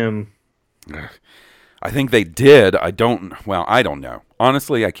for him. I think they did. I don't know.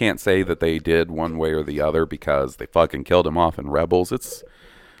 Honestly, I can't say that they did one way or the other because they fucking killed him off in Rebels. It's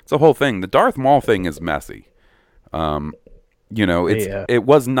a whole thing. The Darth Maul thing is messy. It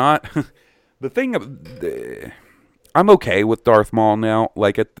was not the thing of I'm okay with Darth Maul now.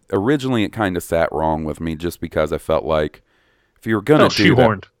 Like originally it kind of sat wrong with me just because I felt like if you were going to do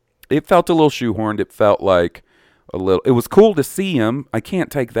that, it felt a little shoehorned. It felt like it was cool to see him. I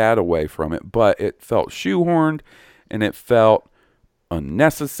can't take that away from it, but it felt shoehorned and it felt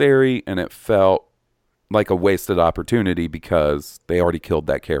unnecessary and it felt like a wasted opportunity because they already killed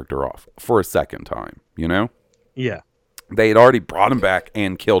that character off for a second time, you know? Yeah. They had already brought him back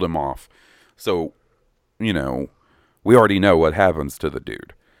and killed him off. So, you know, we already know what happens to the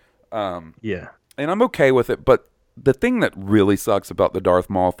dude. Yeah. And I'm okay with it, but the thing that really sucks about the Darth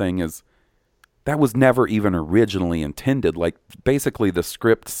Maul thing is that was never even originally intended. Like, basically the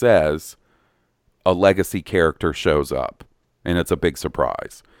script says a legacy character shows up, and it's a big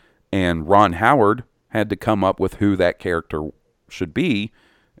surprise. And Ron Howard had to come up with who that character should be,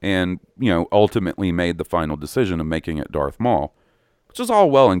 and, you know, ultimately made the final decision of making it Darth Maul, which is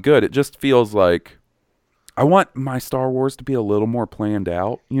all well and good. It just feels like I want my Star Wars to be a little more planned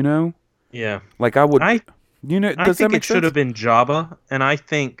out, you know? Yeah. Like I would, I does that think make it should sense? have been Jabba, and I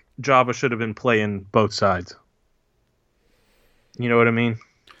think Jabba should have been playing both sides. You know what I mean?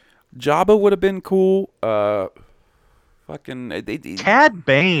 Jabba would have been cool. Cad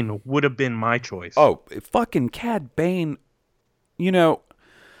Bane would have been my choice. Oh, fucking Cad Bane. You know,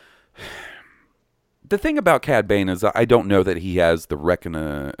 the thing about Cad Bane is I don't know that he has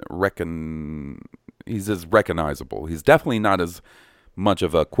the he's as recognizable. He's definitely not as much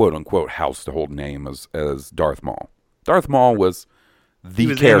of a quote-unquote household name as Darth Maul. Darth Maul was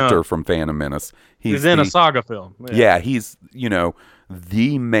the character from Phantom Menace. He was in a saga film. Yeah, he's, you know,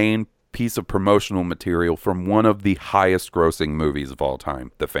 the main piece of promotional material from one of the highest grossing movies of all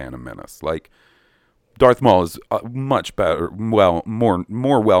time, The Phantom Menace. Like, Darth Maul is much better,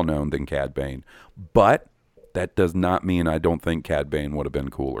 more well-known than Cad Bane. But that does not mean I don't think Cad Bane would have been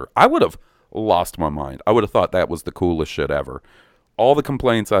cooler. I would have lost my mind. I would have thought that was the coolest shit ever. All the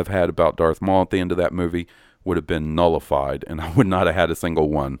complaints I've had about Darth Maul at the end of that movie would have been nullified, and I would not have had a single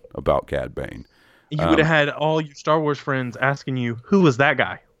one about Cad Bane. You would have had all your Star Wars friends asking you, who was that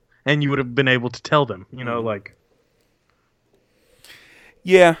guy? And you would have been able to tell them, you know, like...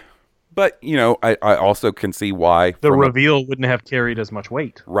 Yeah, but, you know, I also can see why... The reveal wouldn't have carried as much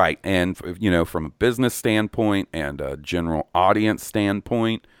weight. Right, and, you know, from a business standpoint and a general audience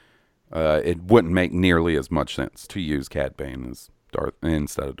standpoint, it wouldn't make nearly as much sense to use Cad Bane as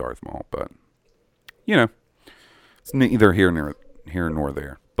instead of Darth Maul, but, you know, it's neither here nor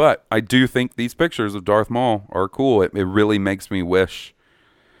there. But I do think these pictures of Darth Maul are cool. It really makes me wish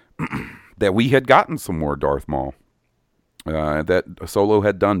that we had gotten some more Darth Maul. That Solo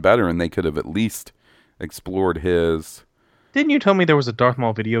had done better, and they could have at least explored his... Didn't you tell me there was a Darth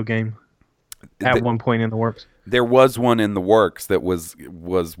Maul video game at one point in the works? There was one in the works that was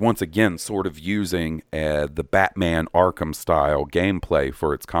once again sort of using the Batman Arkham-style gameplay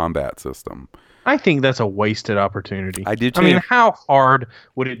for its combat system. I think that's a wasted opportunity. I do too. I mean, how hard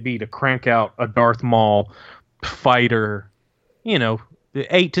would it be to crank out a Darth Maul fighter, you know,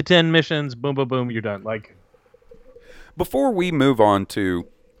 8 to 10 missions, boom, boom, boom, you're done. Like, before we move on to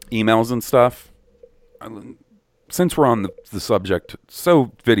emails and stuff, since we're on the subject,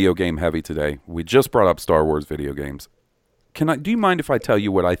 so video game heavy today, we just brought up Star Wars video games. Do you mind if I tell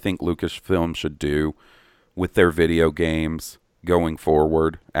you what I think Lucasfilm should do with their video games going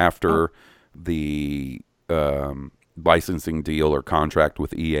forward after the licensing deal or contract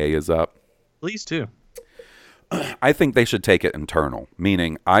with EA is up? Please do. I think they should take it internal,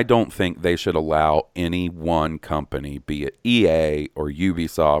 meaning I don't think they should allow any one company, be it EA or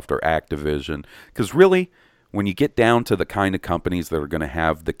Ubisoft or Activision, because really, when you get down to the kind of companies that are going to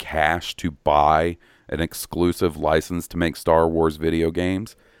have the cash to buy an exclusive license to make Star Wars video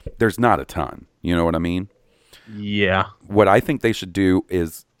games, there's not a ton. You know what I mean? Yeah. What I think they should do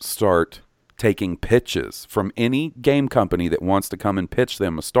is start taking pitches from any game company that wants to come and pitch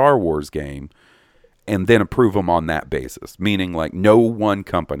them a Star Wars game, and then approve them on that basis. Meaning, like, no one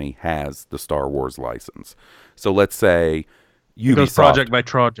company has the Star Wars license. So let's say Ubisoft. It goes project by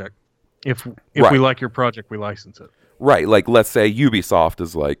project. If Right. we like your project, we license it. Right, like let's say Ubisoft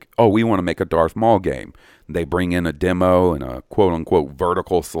is like, oh, we want to make a Darth Maul game. They bring in a demo and a quote-unquote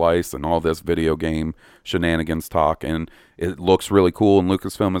vertical slice and all this video game shenanigans talk, and it looks really cool, and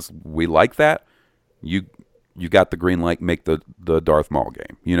Lucasfilm is, we like that. You got the green light, make the Darth Maul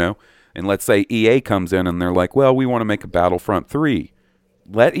game, you know? And let's say EA comes in and they're like, well, we want to make a Battlefront 3.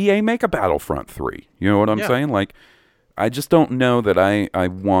 Let EA make a Battlefront 3. You know what I'm saying? Like, I just don't know that I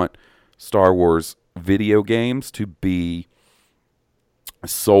want Star Wars video games to be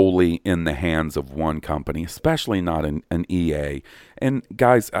solely in the hands of one company, especially not an EA. And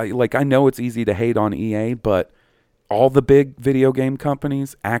guys, I know it's easy to hate on EA, but all the big video game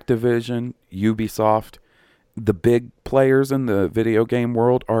companies, Activision, Ubisoft, the big players in the video game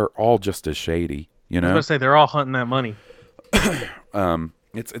world are all just as shady, you know? I was going to say, they're all hunting that money.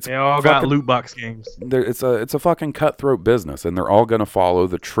 It's They all got loot box games. It's a fucking cutthroat business, and they're all going to follow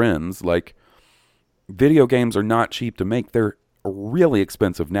the trends. Like, video games are not cheap to make. They're really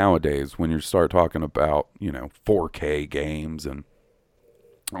expensive nowadays when you start talking about, 4K games and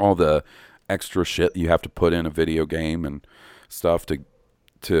all the extra shit you have to put in a video game and stuff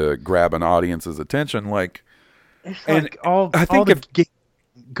to grab an audience's attention. Like,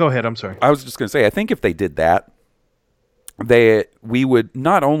 Go ahead, I'm sorry. I was just going to say, I think if they did that, we would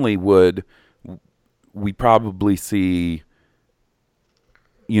not only would we probably see,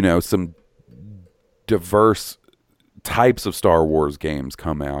 some diverse types of Star Wars games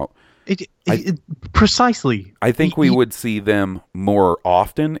come out. Precisely. I think we would see them more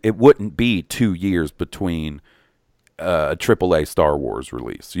often. It wouldn't be 2 years between a AAA Star Wars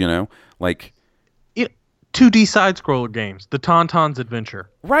release, like 2D side scroller games, the Tauntaun's Adventure,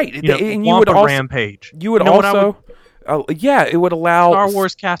 right? And you would also Rampage. You would also, it would allow Star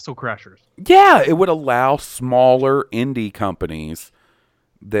Wars Castle Crashers. Yeah, it would allow smaller indie companies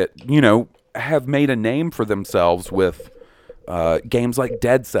that have made a name for themselves with games like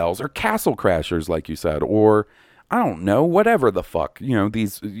Dead Cells or Castle Crashers, like you said, or I don't know, whatever the fuck,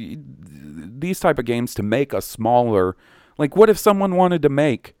 these type of games to make a smaller. Like, what if someone wanted to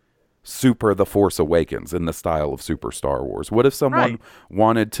make Super The Force Awakens in the style of Super Star Wars? What if someone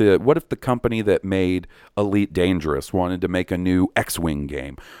wanted to, what if the company that made Elite Dangerous wanted to make a new X-Wing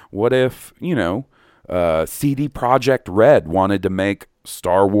game? What if, CD Projekt Red wanted to make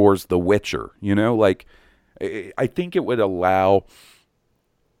Star Wars The Witcher? Like, I think it would allow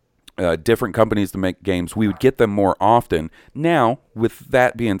different companies to make games. We would get them more often. Now, with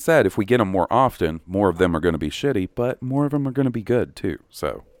that being said, if we get them more often, more of them are going to be shitty, but more of them are going to be good too,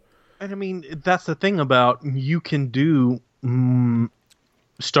 so. And I mean, that's the thing about, you can do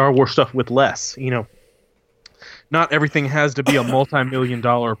Star Wars stuff with less. Not everything has to be a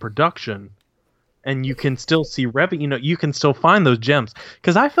multi-million-dollar production, and you can still see revenue. You can still find those gems.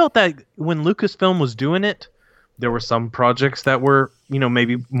 Because I felt that when Lucasfilm was doing it, there were some projects that were,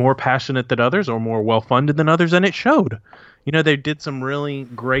 maybe more passionate than others or more well-funded than others, and it showed. They did some really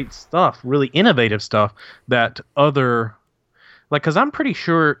great stuff, really innovative stuff that other. Like, because I'm pretty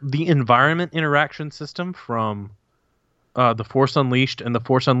sure the environment interaction system from The Force Unleashed and The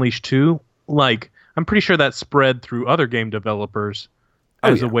Force Unleashed 2, like, I'm pretty sure that spread through other game developers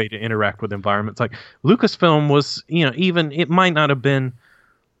as a way to interact with environments. Like, Lucasfilm was, even, it might not have been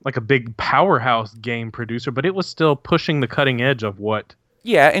like a big powerhouse game producer, but it was still pushing the cutting edge of what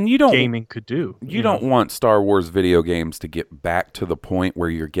and gaming could do. You don't want Star Wars video games to get back to the point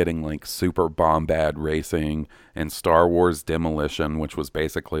where you're getting like Super Bombad Racing and Star Wars Demolition, which was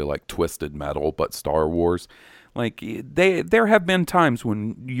basically like Twisted Metal but Star Wars. Like, there have been times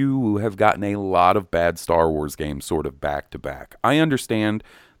when you have gotten a lot of bad Star Wars games sort of back to back. I understand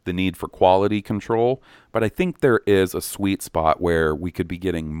the need for quality control, but I think there is a sweet spot where we could be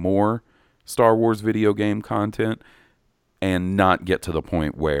getting more Star Wars video game content and not get to the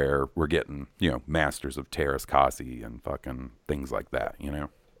point where we're getting, Masters of Terras Kasi and fucking things like that,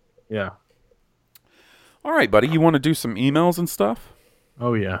 Yeah. All right, buddy, you want to do some emails and stuff?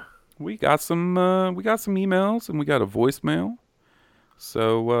 Oh, yeah. We got some emails and we got a voicemail.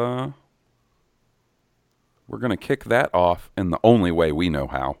 So, we're going to kick that off in the only way we know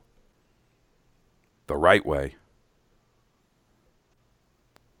how. The right way.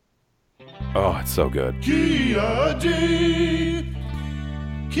 Oh, it's so good. Kia D.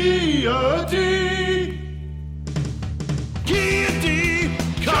 Kia D. Kia D.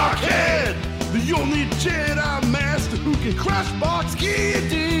 Cock only Jedi Master who can crush box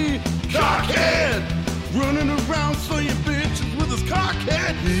Giddy. Cockhead, running around slaying bitches with his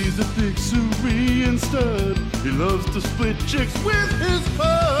cockhead. He's a big Syrian stud. He loves to split chicks with his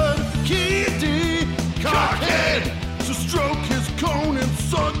bud. Giddy, cockhead, to stroke his cone and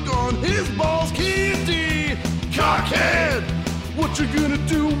suck on his balls. Giddy, cockhead, what you gonna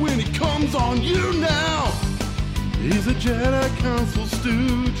do when he comes on you now? He's a Jedi Council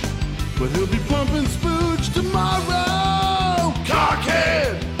stooge, but he'll be pumping spooge tomorrow.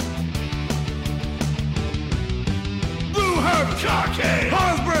 Cockhead! Blue Herbert! Cockhead!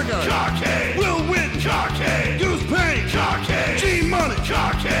 Harsberger! Cockhead! Will Witten! Cockhead! Goose Payne! Cockhead! G-Money!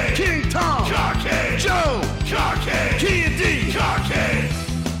 Cockhead! King Tom! Cockhead! Joe! Cockhead! Kia D! Cockhead!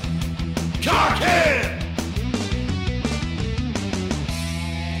 Cockhead!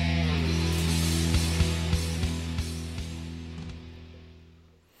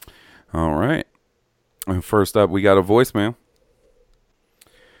 All right. And first up, we got a voicemail.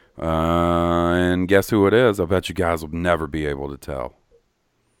 And guess who it is? I bet you guys will never be able to tell.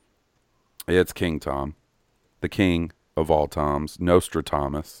 It's King Tom, the king of all Toms,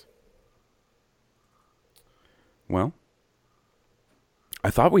 Nostradamus. Well, I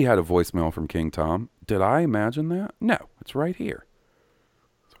thought we had a voicemail from King Tom. Did I imagine that? No, it's right here.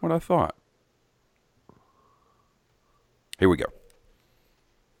 That's what I thought. Here we go.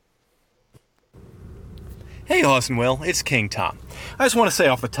 Hey, Austin Will, it's King Tom. I just want to say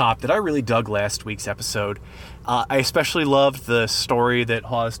off the top that I really dug last week's episode. I especially loved the story that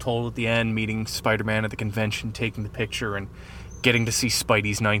Hawes told at the end, meeting Spider-Man at the convention, taking the picture, and getting to see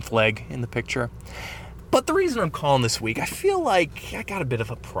Spidey's ninth leg in the picture. But the reason I'm calling this week, I feel like I got a bit of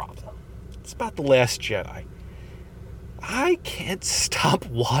a problem. It's about The Last Jedi. I can't stop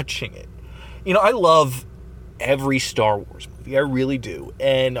watching it. You know, I love every Star Wars movie. I really do.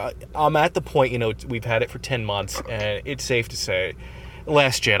 And I'm at the point, you know, we've had it for 10 months, and it's safe to say The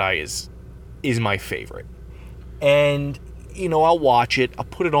Last Jedi is my favorite. And, you know, I'll watch it. I'll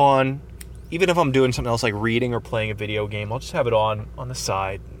put it on. Even if I'm doing something else like reading or playing a video game, I'll just have it on the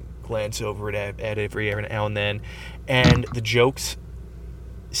side, glance over it at every now and then. And the jokes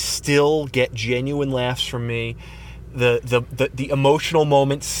still get genuine laughs from me. The emotional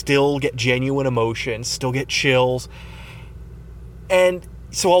moments still get genuine emotion, still get chills. And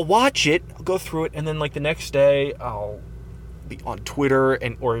so I'll watch it, I'll go through it, and then like the next day I'll be on Twitter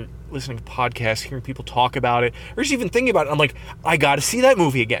or listening to podcasts, hearing people talk about it, or just even thinking about it. I'm like, I gotta see that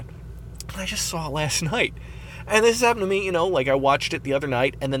movie again. And I just saw it last night. And this has happened to me, you know, like I watched it the other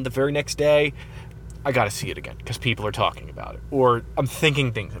night, and then the very next day I gotta see it again because people are talking about it, or I'm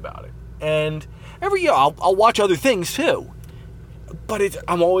thinking things about it. And every year I'll watch other things too, but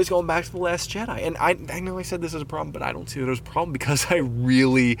I'm always going back to The Last Jedi. And I know I said this is a problem, but I don't see it as a problem because I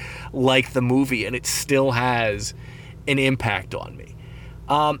really like the movie and it still has an impact on me.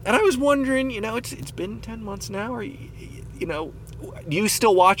 And I was wondering, you know, it's been 10 months now, or, you know, do you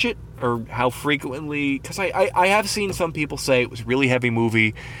still watch it, or how frequently? Because I have seen some people say it was a really heavy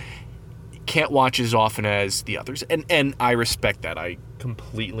movie, can't watch as often as the others, and I respect that. I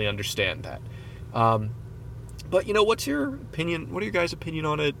completely understand that. But, you know, what's your opinion? What are your guys' opinion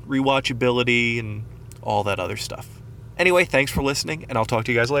on it? Rewatchability and all that other stuff. Anyway, thanks for listening, and I'll talk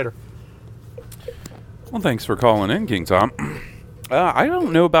to you guys later. Well, thanks for calling in, King Tom. I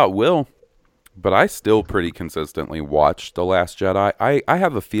don't know about Will, but I still pretty consistently watch The Last Jedi. I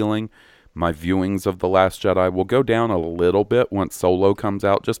have a feeling my viewings of The Last Jedi will go down a little bit once Solo comes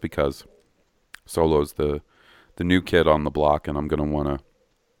out, just because Solo's the new kid on the block, and I'm going to want to,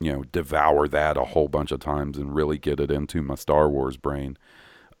 you know, devour that a whole bunch of times and really get it into my Star Wars brain.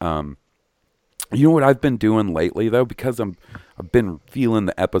 You know what I've been doing lately, though, because I've been feeling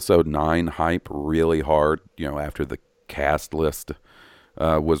the episode 9 hype really hard, you know, after the cast list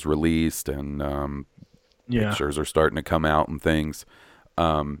was released and pictures are starting to come out and things.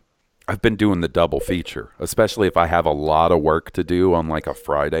 I've been doing the double feature, especially if I have a lot of work to do on like a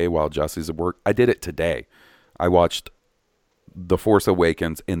Friday while Jesse's at work. I did it today. I watched The Force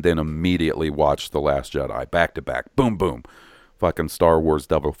Awakens and then immediately watched The Last Jedi back to back. Boom, boom. Fucking Star Wars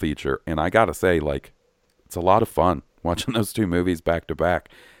double feature. And I gotta say, like, it's a lot of fun watching those two movies back to back.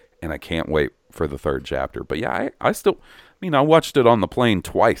 And I can't wait for the third chapter. But yeah, I watched it on the plane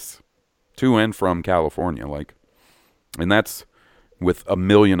twice, to and from California. Like, and that's with a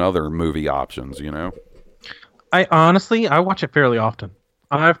million other movie options, you know? I watch it fairly often.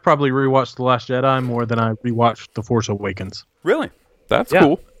 I've probably rewatched The Last Jedi more than I rewatched The Force Awakens. Really? That's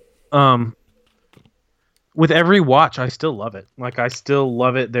cool. with every watch, I still love it. Like, I still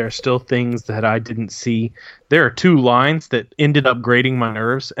love it. There are still things that I didn't see. There are 2 lines that ended up grating my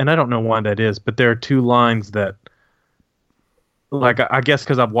nerves, and I don't know why that is, but there are 2 lines that, like, I guess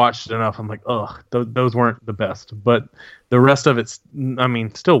because I've watched it enough, I'm like, ugh, those weren't the best. But the rest of it's, I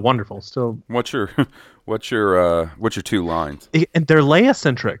mean, still wonderful. Still, What's your 2 lines? and they're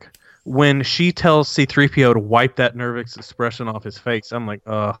Leia-centric. When she tells C-3PO to wipe that nervous expression off his face, I'm like,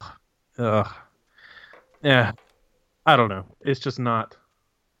 ugh. Yeah, I don't know. It's just not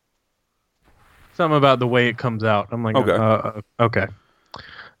something about the way it comes out. I'm like, okay.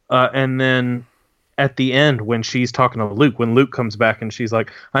 And then at the end, when she's talking to Luke, when Luke comes back and she's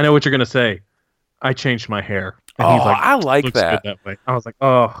like, "I know what you're gonna say. I changed my hair." And he's like, I like "Looks that. good that way." I was like,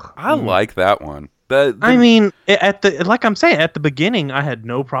 "Oh, I like that one. I mean, like I'm saying, at the beginning, I had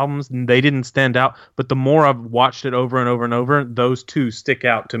no problems. And they didn't stand out. But the more I've watched it over and over and over, those 2 stick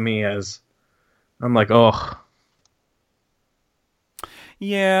out to me as, I'm like, oh.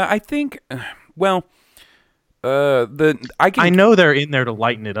 Yeah, I think. Well, I know they're in there to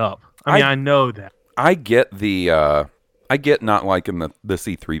lighten it up. I know that. I get not liking the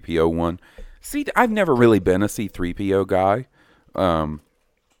C-3PO one. See, I've never really been a C-3PO guy.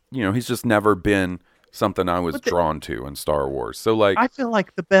 He's just never been something I was drawn to in Star Wars. So, like, I feel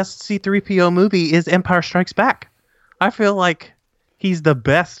like the best C-3PO movie is Empire Strikes Back. I feel like he's the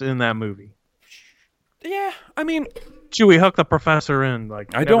best in that movie. Yeah, I mean, Chewie hooked the professor in.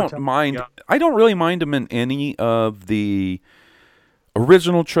 Like, I don't really mind him in any of the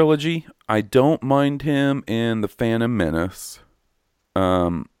original trilogy. I don't mind him in the Phantom Menace.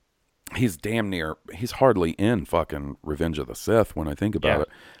 He's hardly in fucking Revenge of the Sith when I think about it.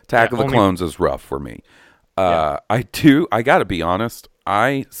 Attack of the Clones is rough for me. I gotta be honest,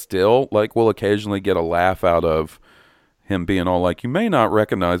 I still will occasionally get a laugh out of him being all like, "You may not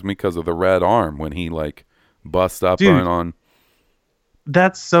recognize me because of the red arm," when he busts up on.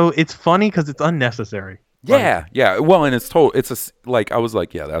 That's so, it's funny because it's unnecessary. Yeah. Well, and it's I was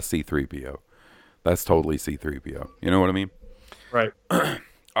like, yeah, that's C-3PO. That's totally C-3PO. You know what I mean? Right. All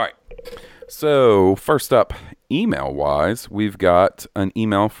right. So, first up, email-wise, we've got an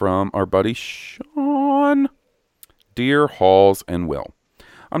email from our buddy Sean. Dear Halls and Will,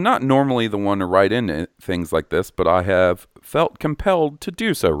 I'm not normally the one to write in things like this, but I have felt compelled to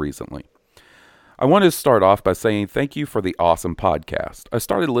do so recently. I wanted to start off by saying thank you for the awesome podcast. I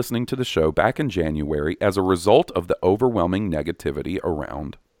started listening to the show back in January as a result of the overwhelming negativity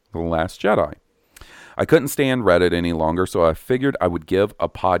around The Last Jedi. I couldn't stand Reddit any longer, so I figured I would give a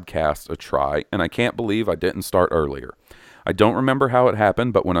podcast a try, and I can't believe I didn't start earlier. I don't remember how it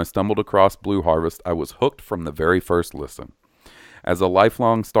happened, but when I stumbled across Blue Harvest, I was hooked from the very first listen. As a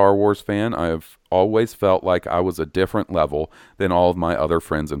lifelong Star Wars fan, I have always felt like I was a different level than all of my other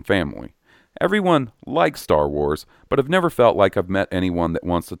friends and family. Everyone likes Star Wars, but I've never felt like I've met anyone that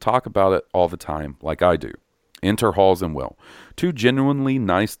wants to talk about it all the time like I do. Enter Halls and Will, 2 genuinely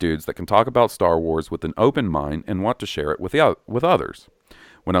nice dudes that can talk about Star Wars with an open mind and want to share it with others.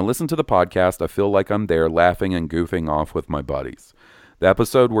 When I listen to the podcast, I feel like I'm there laughing and goofing off with my buddies. The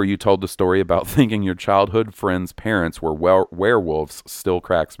episode where you told the story about thinking your childhood friend's parents were werewolves still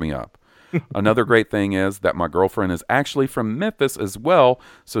cracks me up. Another great thing is that my girlfriend is actually from Memphis as well,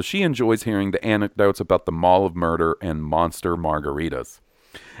 so she enjoys hearing the anecdotes about the Mall of Murder and monster margaritas.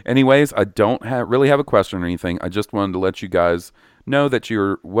 Anyways, I don't really have a question or anything. I just wanted to let you guys know that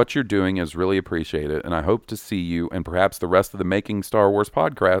what you're doing is really appreciated, and I hope to see you and perhaps the rest of the Making Star Wars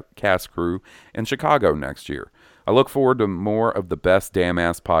podcast crew in Chicago next year. I look forward to more of the best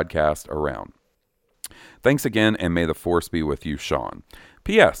damn-ass podcast around. Thanks again, and may the Force be with you, Sean.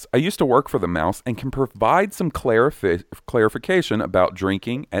 P.S. I used to work for the Mouse and can provide some clarification about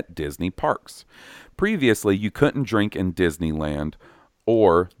drinking at Disney parks. Previously, you couldn't drink in Disneyland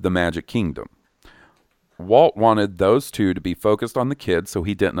or the Magic Kingdom. Walt wanted those 2 to be focused on the kids, so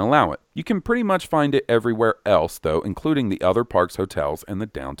he didn't allow it. You can pretty much find it everywhere else, though, including the other parks, hotels, and the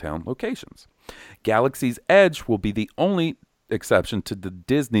downtown locations. Galaxy's Edge will be the only exception to the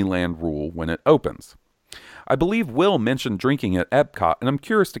Disneyland rule when it opens. I believe Will mentioned drinking at Epcot, and I'm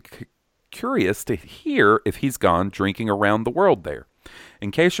curious to hear if he's gone drinking around the world there.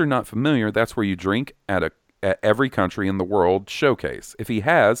 In case you're not familiar, that's where you drink at every country in the world showcase. If he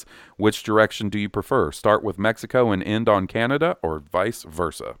has, which direction do you prefer? Start with Mexico and end on Canada, or vice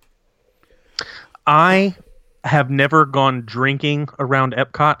versa? I have never gone drinking around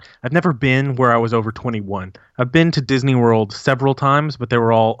Epcot. I've never been where I was over 21. I've been to Disney World several times, but they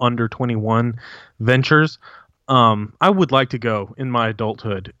were all under 21 ventures. I would like to go in my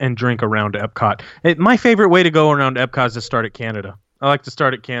adulthood and drink around Epcot. My favorite way to go around Epcot is to start at Canada. I like to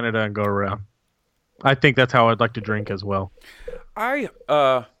start at Canada and go around. I think that's how I'd like to drink as well.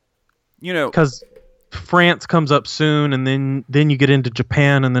 Because France comes up soon, and then you get into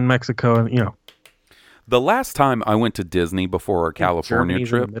Japan and then Mexico, and The last time I went to Disney before our California Germany's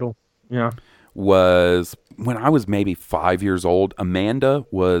trip in the middle. Yeah. was when I was maybe 5 years old. Amanda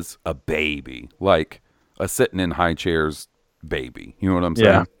was a baby, like a sitting in high chairs baby. You know what I'm saying?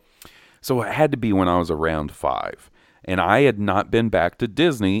 Yeah. So it had to be when I was around 5. And I had not been back to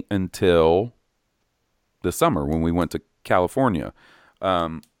Disney until the summer when we went to California.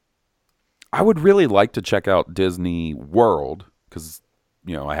 I would really like to check out Disney World because,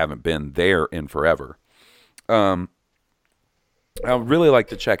 I haven't been there in forever. I would really like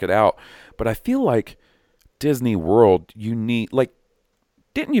to check it out, but I feel like Disney World, you need,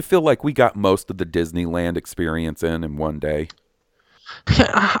 didn't you feel like we got most of the Disneyland experience in one day?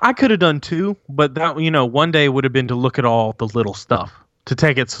 I could have done 2, but that one day would have been to look at all the little stuff, to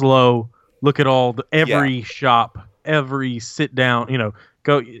take it slow, look at every shop, every sit down,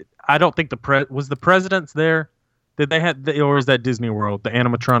 go. I don't think was the presidents there. Did they have, or is that Disney World, the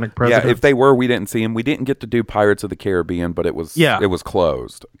animatronic president? Yeah, if they were, we didn't see him. We didn't get to do Pirates of the Caribbean, but it was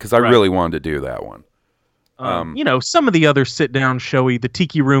closed because I really wanted to do that one. Some of the other sit down showy, the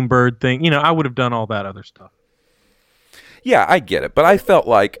Tiki Room bird thing. I would have done all that other stuff. Yeah, I get it, but I felt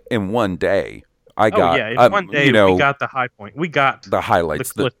like in one day we got the high point. We got the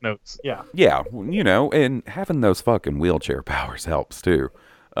highlights, the cliff notes. Yeah, yeah, and having those fucking wheelchair powers helps too,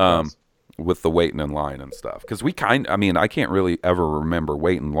 with the waiting in line and stuff. Because I can't really ever remember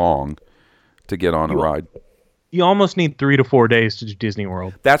waiting long to get on a ride. You almost need 3 to 4 days to do Disney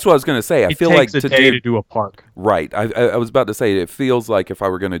World. That's what I was going to say. I feel like it takes a day to do a park. Right. I was about to say, it feels like if I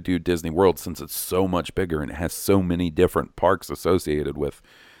were going to do Disney World, since it's so much bigger and it has so many different parks associated with,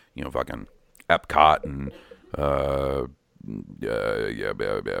 fucking Epcot and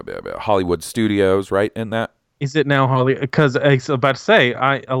Hollywood Studios, right? In that. Is it now Hollywood? Because I was about to say,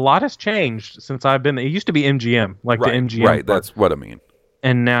 a lot has changed since I've been there. It used to be MGM, the MGM. Right. That's what I mean.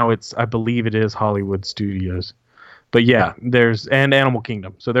 And now I believe it is Hollywood Studios. But yeah, and Animal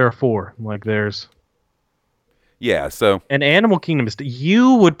Kingdom. So there are 4. Yeah, so. And Animal Kingdom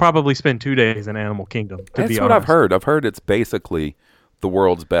you would probably spend 2 days in Animal Kingdom, to be honest. That's what I've heard. I've heard it's basically the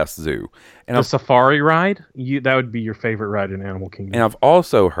world's best zoo. And the safari ride, that would be your favorite ride in Animal Kingdom. And I've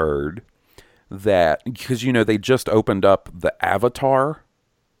also heard that, because, they just opened up the Avatar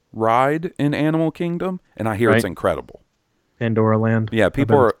ride in Animal Kingdom, and I hear it's incredible. Pandora Land. Yeah,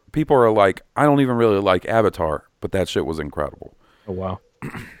 people are like, I don't even really like Avatar, but that shit was incredible. Oh, wow. All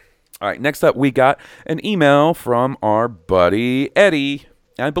right, next up, we got an email from our buddy Eddie.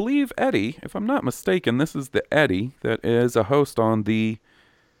 I believe Eddie, if I'm not mistaken, this is the Eddie that is a host on the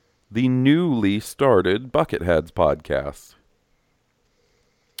newly started Bucketheads podcast.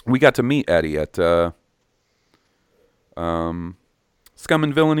 We got to meet Eddie at Scum and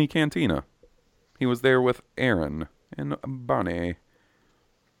Villainy Cantina. He was there with Aaron and Bonnie.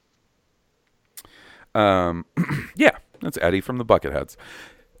 Yeah, that's Eddie from the Bucketheads.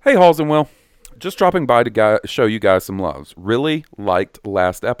 Hey, Halls and Will. Just dropping by to show you guys some loves. Really liked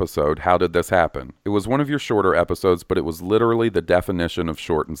last episode. How did this happen? It was one of your shorter episodes, but it was literally the definition of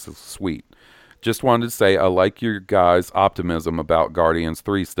short and sweet. Just wanted to say I like your guys' optimism about Guardians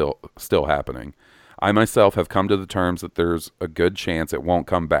 3 still happening. I myself have come to the terms that there's a good chance it won't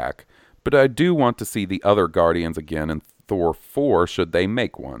come back. But I do want to see the other Guardians again in Thor 4 should they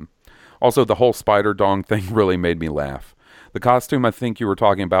make one. Also, the whole Spider-Dong thing really made me laugh. The costume I think you were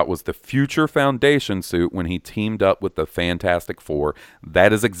talking about was the Future Foundation suit when he teamed up with the Fantastic Four.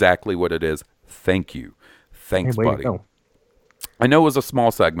 That is exactly what it is. Thank you. Thanks, buddy. I know it was a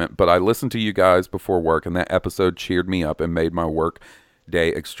small segment, but I listened to you guys before work, and that episode cheered me up and made my work day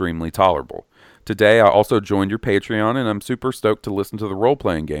extremely tolerable. Today, I also joined your Patreon, and I'm super stoked to listen to the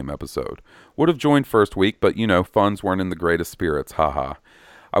role-playing game episode. Would have joined first week, but, funds weren't in the greatest spirits. Haha.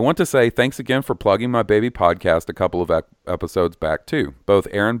 I want to say thanks again for plugging my baby podcast a couple of episodes back, too. Both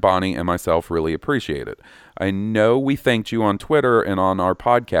Aaron, Bonnie, and myself really appreciate it. I know we thanked you on Twitter and on our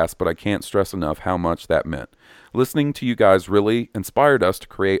podcast, but I can't stress enough how much that meant. Listening to you guys really inspired us to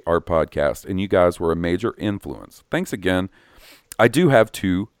create our podcast, and you guys were a major influence. Thanks again. I do have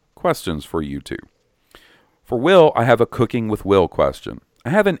 2 questions for you two. For Will, I have a cooking with Will question. I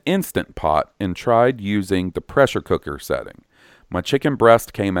have an Instant Pot and tried using the pressure cooker setting. My chicken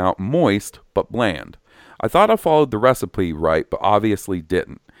breast came out moist but bland. I thought I followed the recipe right, but obviously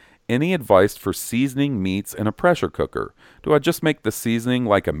didn't. Any advice for seasoning meats in a pressure cooker? Do I just make the seasoning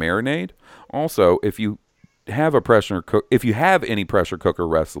like a marinade? Also, if you have any pressure cooker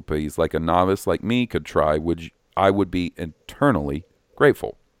recipes like a novice like me could try, I would be eternally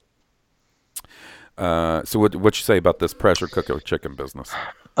grateful. So what you say about this pressure cooker chicken business?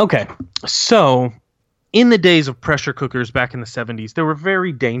 Okay, so in the days of pressure cookers back in the 70s, they were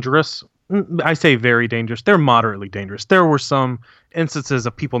very dangerous. I say very dangerous. They're moderately dangerous. There were some instances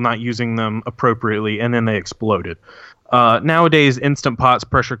of people not using them appropriately, and then they exploded. Nowadays, Instant Pot's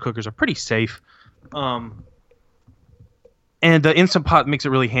pressure cookers are pretty safe. And the Instant Pot makes it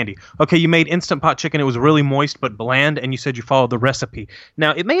really handy. Okay, you made Instant Pot chicken. It was really moist but bland, and you said you followed the recipe.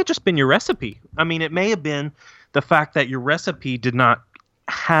 Now, it may have just been your recipe. I mean, it may have been the fact that your recipe did not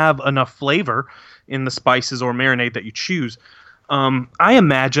have enough flavor in the spices or marinade that you choose. I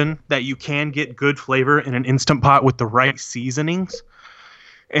imagine that you can get good flavor in an Instant Pot with the right seasonings.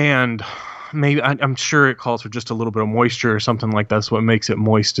 And maybe I'm sure it calls for just a little bit of moisture or something like that. That's what makes it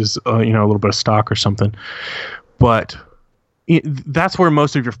moist is, a little bit of stock or something. But that's where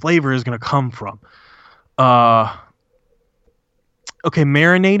most of your flavor is going to come from. Okay,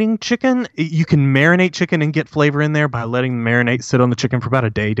 marinating chicken. You can marinate chicken and get flavor in there by letting the marinade sit on the chicken for about a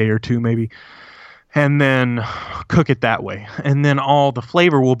day or two maybe. And then cook it that way. And then all the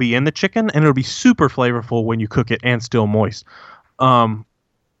flavor will be in the chicken, and it'll be super flavorful when you cook it and still moist. I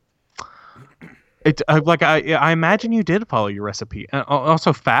imagine you did follow your recipe. And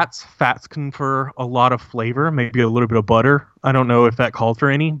also fats confer a lot of flavor, maybe a little bit of butter. I don't know if that called for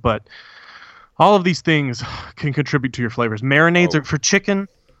any, but all of these things can contribute to your flavors. Marinades are for chicken.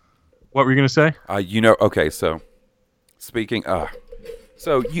 What were you going to say? Okay, so speaking,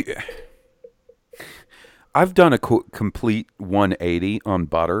 I've done a complete 180 on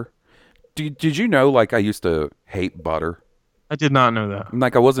butter. Did you know, like, I used to hate butter? I did not know that.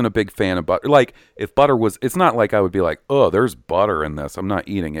 Like, I wasn't a big fan of butter. Like, if butter was, it's not like I would be like, oh, there's butter in this, I'm not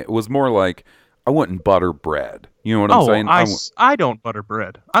eating it. It was more like, I wouldn't butter bread. You know what I'm saying? I don't butter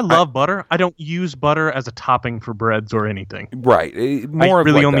bread. I love butter. I don't use butter as a topping for breads or anything. Right. I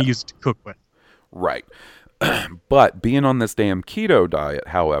really only use it to cook with. Right. But being on this damn keto diet,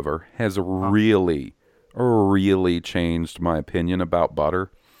 however, has really changed my opinion about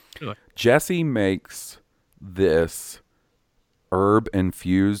butter. Really? Jessie makes this herb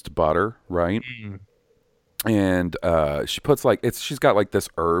infused butter, right? And she puts she's got like this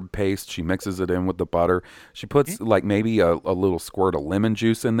herb paste. She mixes it in with the butter. She puts like maybe a little squirt of lemon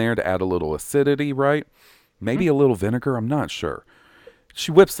juice in there to add a little acidity, right? Maybe a little vinegar, I'm not sure.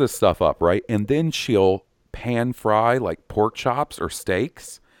 She whips this stuff up, right? And then she'll pan fry like pork chops or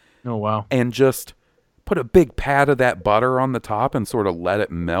steaks. Oh, wow. And just put a big pat of that butter on the top and sort of let it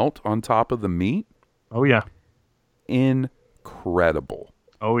melt on top of the meat. Oh, yeah. Incredible.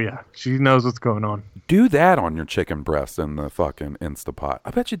 Oh, yeah. She knows what's going on. Do that on your chicken breast in the fucking Instapot.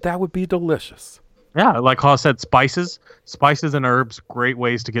 I bet you that would be delicious. Yeah, like Haw said, spices and herbs, great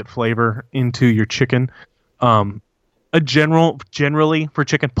ways to get flavor into your chicken. Generally for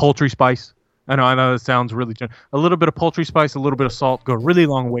chicken, poultry spice. I know that sounds really a little bit of poultry spice, a little bit of salt go a really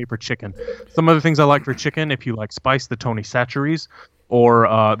long way for chicken. Some other things I like for chicken, if you like spice, the Tony Chachere's or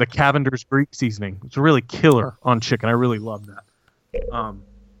the Cavender's Greek seasoning. It's really killer on chicken. I really love that.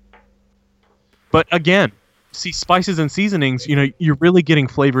 But again, see, spices and seasonings, you're really getting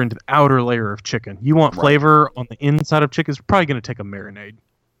flavor into the outer layer of chicken. You want flavor on the inside of chicken, it's probably going to take a marinade.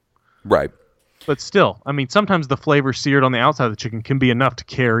 Right. But still, I mean, sometimes the flavor seared on the outside of the chicken can be enough to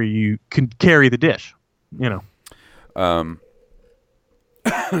carry the dish,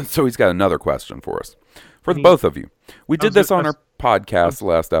 So he's got another question for us. For the both of you. We did this on our podcast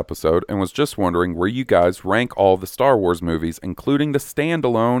last episode and was just wondering where you guys rank all the Star Wars movies, including the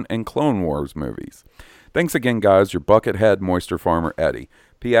standalone and Clone Wars movies. Thanks again, guys. Your Buckethead Moisture Farmer, Eddie.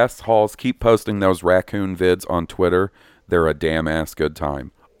 P.S. Halls, keep posting those raccoon vids on Twitter. They're a damn ass good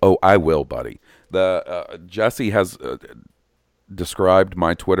time. Oh, I will, buddy. Jessie has described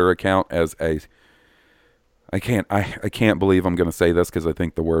my Twitter account as I can't believe I'm going to say this because I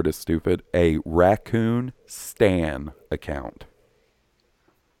think the word is stupid. A raccoon stan account.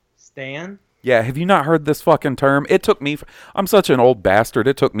 Stan? Yeah, have you not heard this fucking term? It took me, I'm such an old bastard,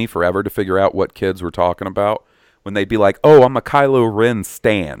 it took me forever to figure out what kids were talking about when they'd be like, oh, I'm a Kylo Ren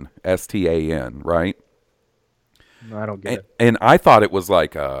stan, S-T-A-N, right? No, I don't get it. And I thought it was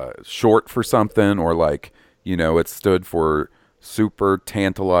like short for something or like, it stood for super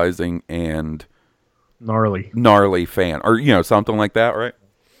tantalizing and gnarly fan or, something like that, right?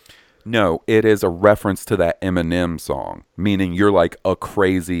 No, it is a reference to that Eminem song, meaning you're like a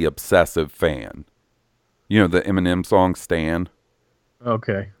crazy, obsessive fan. You know the Eminem song, Stan?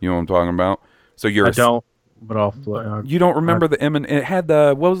 Okay. You know what I'm talking about? So you're I don't, but I'll... you don't remember the Eminem... It had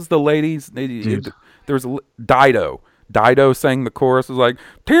the... What was the ladies? There was a... Dido. Dido sang the chorus. It was like,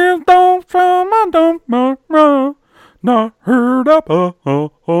 tears don't from my don't not heard up.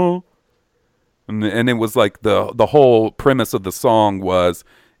 And it was like the whole premise of the song was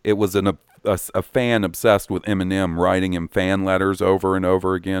it was a fan obsessed with Eminem writing him fan letters over and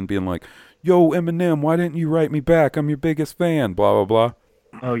over again, being like, "Yo, Eminem, why didn't you write me back? I'm your biggest fan." Blah blah blah.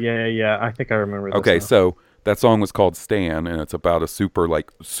 Oh yeah. I think I remember this. Okay, now. so that song was called Stan, and it's about a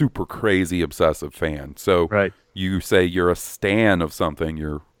super crazy obsessive fan. So Right. you say you're a stan of something,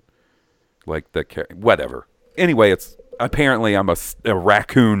 you're like whatever. Anyway, apparently I'm a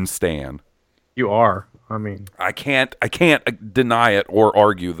raccoon stan. You are. I mean, I can't deny it or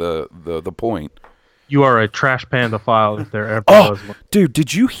argue the point. you are a trash panda file if there ever Oh, was one. dude,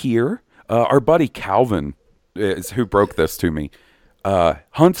 did you hear? Our buddy Calvin is who broke this to me.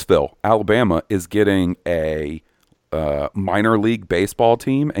 Huntsville, Alabama, is getting a minor league baseball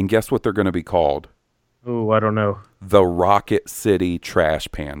team, and guess what they're going to be called? Ooh, I don't know. The Rocket City Trash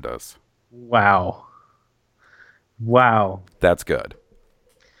Pandas. Wow. That's good.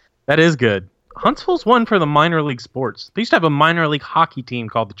 That is good. Huntsville's one for the minor league sports. They used to have a minor league hockey team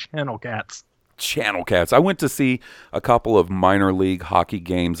called the Channel Cats. Channel Cats. I went to see a couple of minor league hockey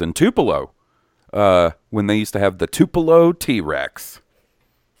games in Tupelo when they used to have the Tupelo T-Rex.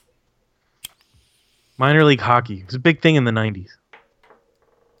 Minor league hockey. It was a big thing in the 90s.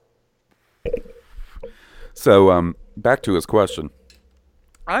 So back to his question.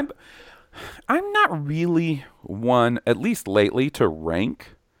 I'm not really one, at least lately, to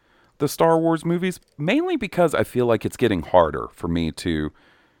rank the Star Wars movies, mainly because I feel like it's getting harder for me to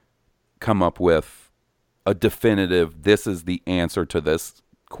come up with a definitive, this is the answer to this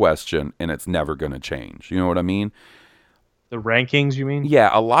question, and it's never going to change. You know what I mean? The rankings, you mean?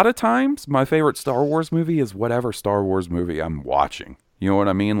 Yeah, a lot of times my favorite Star Wars movie is whatever Star Wars movie I'm watching. You know what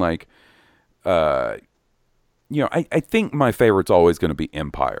I mean? Like, I think my favorite's always going to be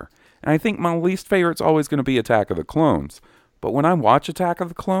Empire. And I think my least favorite's always going to be Attack of the Clones. But when I watch Attack of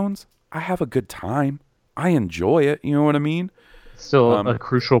the Clones, I have a good time. I enjoy it. You know what I mean? Still a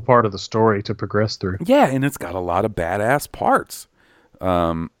crucial part of the story to progress through. Yeah, and it's got a lot of badass parts.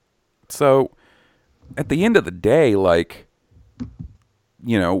 So at the end of the day, like,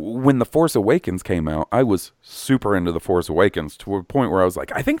 when The Force Awakens came out, I was super into The Force Awakens to a point where I was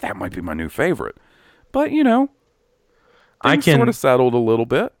like, I think that might be my new favorite. But, things sort of settled a little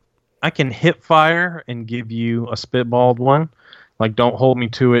bit. I can hip fire and give you a spitballed one. Like, don't hold me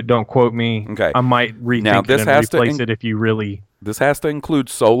to it. Don't quote me. Okay. I might rethink it and replace it if you really... This has to include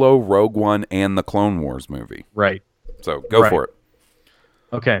Solo, Rogue One, and the Clone Wars movie. Right. So go for it.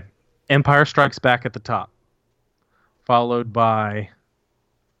 Okay. Empire Strikes Back at the top. Followed by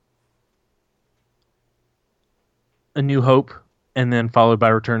A New Hope, and then followed by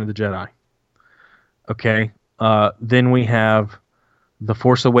Return of the Jedi. Okay. Then we have The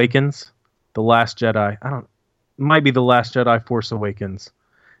Force Awakens, The Last Jedi. Might be The Last Jedi, Force Awakens.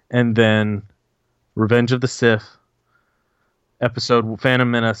 And then Revenge of the Sith, Episode Phantom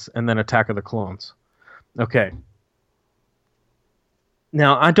Menace, and then Attack of the Clones. Okay.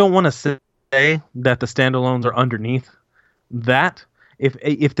 Now, I don't want to say that the standalones are underneath that. If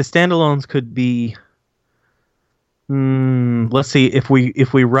the standalones could be, let's see, if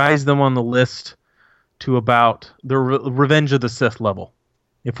we rise them on the list to about the Revenge of the Sith level,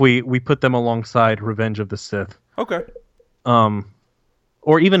 if we put them alongside Revenge of the Sith, okay,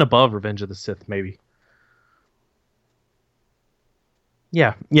 or even above Revenge of the Sith, maybe.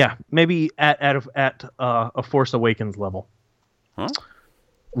 Yeah, maybe at a Force Awakens level. Huh?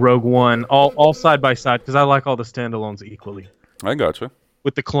 Rogue One, all side by side, because I like all the standalones equally. I gotcha.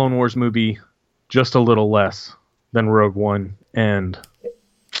 With the Clone Wars movie, just a little less than Rogue One and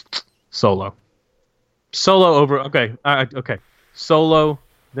Solo. Okay. Solo,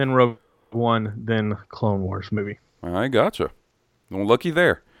 then Rogue One, then Clone Wars movie. I gotcha. Well, looky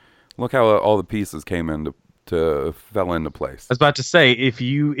there. Look how all the pieces fell into place. I was about to say, if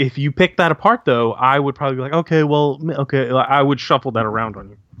you pick that apart, though, I would probably be like, okay, I would shuffle that around on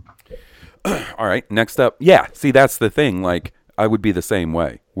you. All right, next up. Yeah, see, that's the thing. Like, I would be the same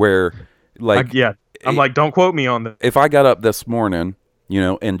way. Where, like, I'm like, don't quote me on that. If I got up this morning,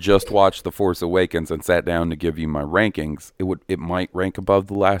 and just watched The Force Awakens and sat down to give you my rankings, it might rank above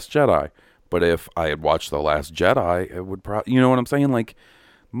The Last Jedi. But if I had watched The Last Jedi, it would probably, you know what I'm saying? Like,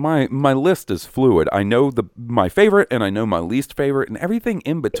 my list is fluid. I know my favorite and I know my least favorite, and everything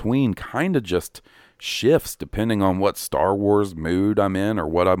in between kind of just shifts depending on what Star Wars mood I'm in or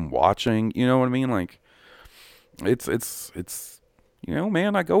what I'm watching. You know what I mean? Like, it's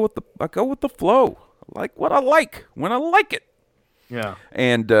man, I go with the flow. I like what I like when I like it. Yeah.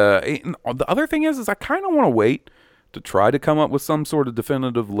 And the other thing is I kind of want to wait to try to come up with some sort of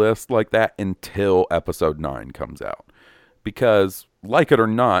definitive list like that until Episode 9 comes out, because like it or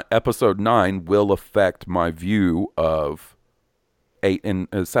not, episode 9 will affect my view of 8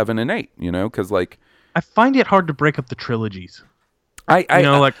 and 7 and 8, you know, because like I find it hard to break up the trilogies.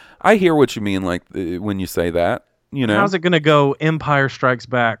 I hear what you mean, like when you say that, you know. How's it going to go Empire Strikes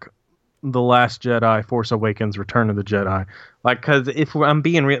Back, The Last Jedi, Force Awakens, Return of the Jedi? Like, because if I'm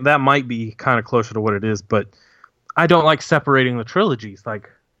being real, that might be kind of closer to what it is, but I don't like separating the trilogies. Like,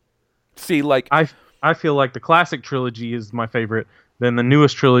 see, like I feel like the classic trilogy is my favorite, then the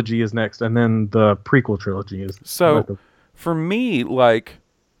newest trilogy is next, and then the prequel trilogy is. So, for me, like,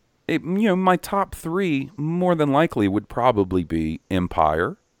 my top 3 more than likely would probably be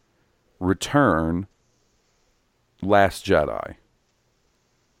Empire, Return, Last Jedi.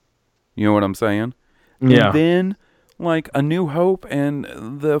 You know what I'm saying? Yeah. And then, like, A New Hope and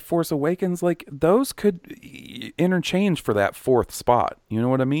The Force Awakens, like, those could interchange for that 4th spot. You know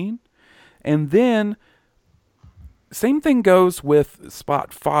what I mean? And then, same thing goes with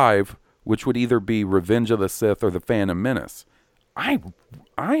spot 5, which would either be Revenge of the Sith or The Phantom Menace. I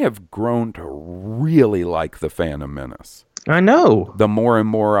have grown to really like The Phantom Menace. I know. The more and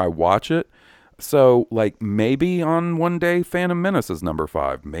more I watch it. So, like, maybe on one day Phantom Menace is number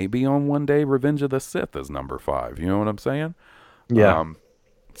 5. Maybe on one day Revenge of the Sith is number 5. You know what I'm saying? Yeah.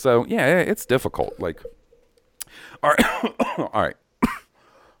 So, yeah, it's difficult. Like, all right. All right.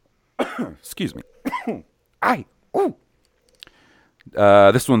 Excuse me.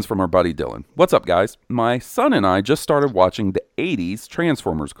 This one's from our buddy Dylan. What's up, guys? My son and I just started watching the 80s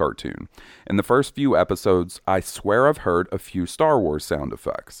Transformers cartoon. In the first few episodes, I swear I've heard a few Star Wars sound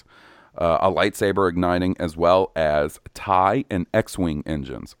effects. A lightsaber igniting, as well as TIE and X-Wing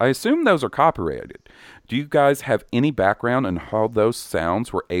engines. I assume those are copyrighted. Do you guys have any background on how those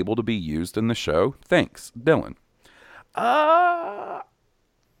sounds were able to be used in the show? Thanks, Dylan. I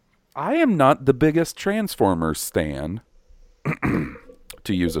am not the biggest Transformers stan,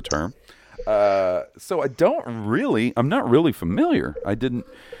 to use a term. So I'm not really familiar. I didn't...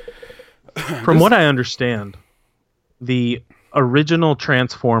 From what I understand, the original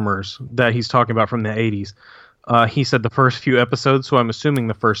Transformers that he's talking about from the 80s, he said the first few episodes, so I'm assuming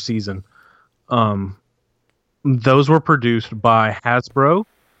the first season, those were produced by Hasbro,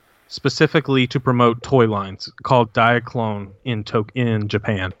 specifically to promote toy lines called Diaclone in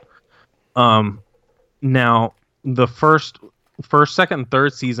Japan. Now, the first, second, and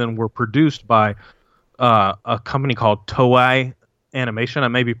third season were produced by a company called Toei Animation. I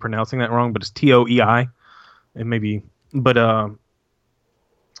may be pronouncing that wrong, but it's TOEI. It may be, but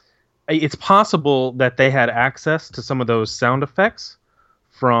it's possible that they had access to some of those sound effects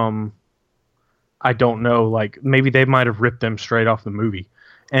from, I don't know, like maybe they might have ripped them straight off the movie,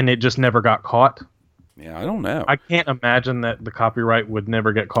 and it just never got caught. Yeah, I don't know. I can't imagine that the copyright would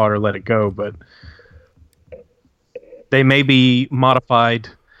never get caught or let it go, but they may be modified.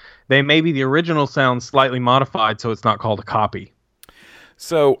 They may be the original sound slightly modified, so it's not called a copy.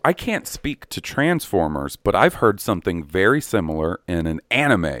 So I can't speak to Transformers, but I've heard something very similar in an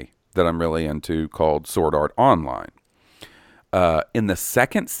anime that I'm really into called Sword Art Online. In the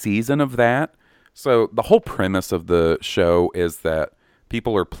second season of that, so the whole premise of the show is that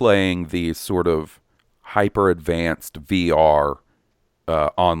people are playing these sort of hyper advanced VR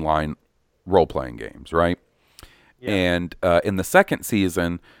online role-playing games, right? Yeah. And in the second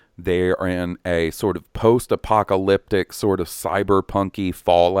season, they are in a sort of post-apocalyptic, sort of cyberpunky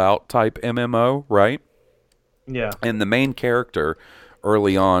Fallout type MMO, right? Yeah. And the main character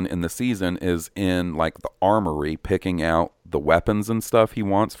early on in the season is in like the armory picking out the weapons and stuff he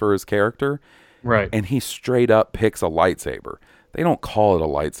wants for his character. Right. And he straight up picks a lightsaber. They don't call it a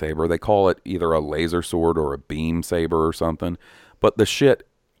lightsaber. They call it either a laser sword or a beam saber or something. But the shit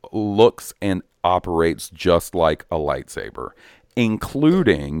looks and operates just like a lightsaber,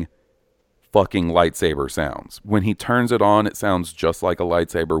 including fucking lightsaber sounds. When he turns it on, it sounds just like a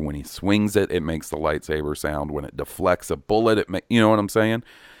lightsaber. When he swings it, it makes the lightsaber sound. When it deflects a bullet, you know what I'm saying?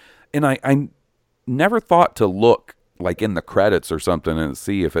 And I never thought to look like in the credits or something and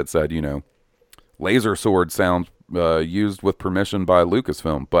see if it said, you know, laser sword sounds used with permission by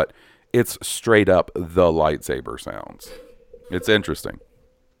Lucasfilm, but it's straight up the lightsaber sounds. It's interesting.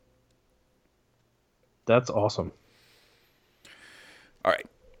 That's awesome. All right.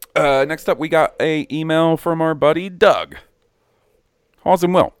 Next up, we got a email from our buddy Doug. Halls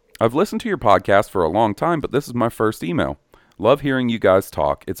and Will, I've listened to your podcast for a long time, but this is my first email. Love hearing you guys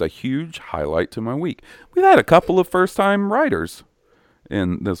talk. It's a huge highlight to my week. We've had a couple of first-time writers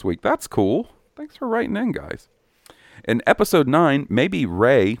in this week. That's cool. Thanks for writing in, guys. In episode 9, maybe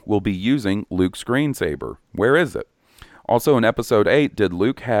Rey will be using Luke's green saber. Where is it? Also, in episode 8, did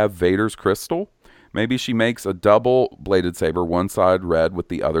Luke have Vader's crystal? Maybe she makes a double-bladed saber, one side red with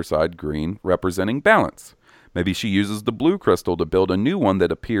the other side green, representing balance. Maybe she uses the blue crystal to build a new one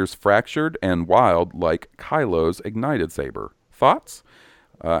that appears fractured and wild like Kylo's ignited saber. Thoughts?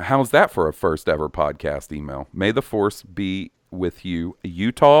 How's that for a first ever podcast email? May the Force be with you,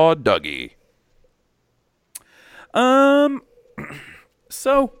 Utah Dougie.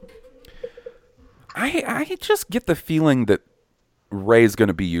 So I just get the feeling that Rey's going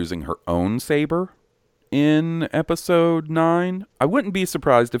to be using her own saber in episode 9. I wouldn't be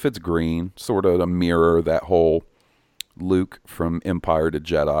surprised if it's green, sort of to mirror that whole Luke from Empire to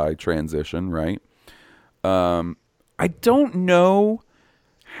Jedi transition, right? I don't know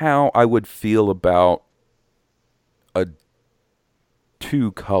how I would feel about a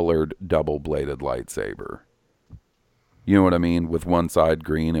two-colored double-bladed lightsaber. You know what I mean? With one side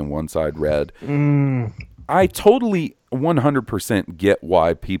green and one side red. I totally 100% get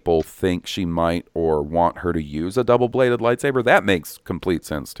why people think she might or want her to use a double-bladed lightsaber. That makes complete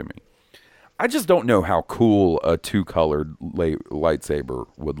sense to me. I just don't know how cool a two-colored lightsaber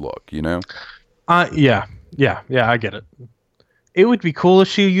would look, you know? Yeah, I get it. It would be cool if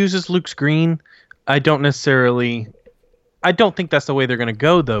she uses Luke's green. I don't think that's the way they're going to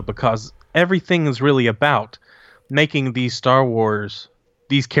go, though, because everything is really about making these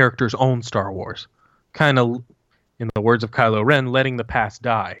characters own Star Wars. Kind of, in the words of Kylo Ren, letting the past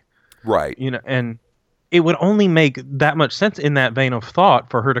die. Right. You know, and it would only make that much sense in that vein of thought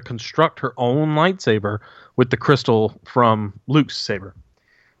for her to construct her own lightsaber with the crystal from Luke's saber.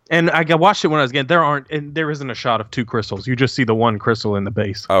 And I watched it when I was again. There isn't a shot of two crystals. You just see the one crystal in the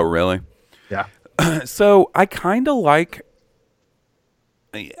base. Oh, really? Yeah. So I kind of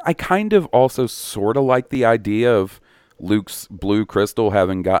also sort of like the idea of Luke's blue crystal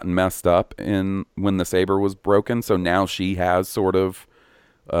having gotten messed up when the saber was broken. So now she has sort of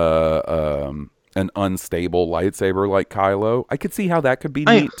an unstable lightsaber like Kylo. I could see how that could be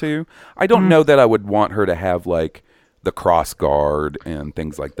neat too. I don't know that I would want her to have like the cross guard and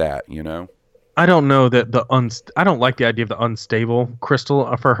things like that, you know? I don't know that I don't like the idea of the unstable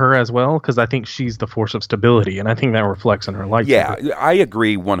crystal for her as well, because I think she's the force of stability, and I think that reflects in her lightsaber. Yeah, I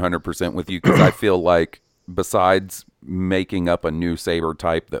agree 100% with you, because I feel like besides making up a new saber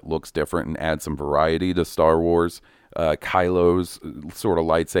type that looks different and adds some variety to Star Wars, Kylo's sort of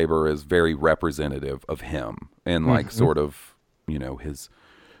lightsaber is very representative of him and like sort of, you know, his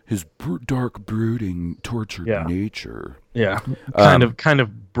dark, brooding, tortured nature. Yeah, kind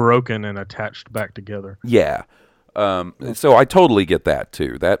of broken and attached back together. Yeah, so I totally get that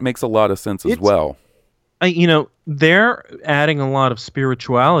too. That makes a lot of sense as well. You know, they're adding a lot of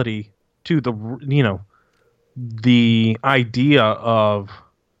spirituality to the idea of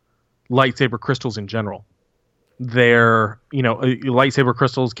lightsaber crystals in general. Lightsaber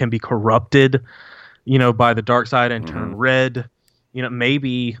crystals can be corrupted, by the dark side and turn red.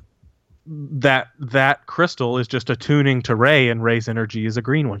 Maybe that crystal is just attuning to Rey, and Rey's energy is a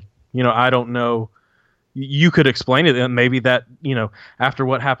green one. I don't know. You could explain it, and maybe that, after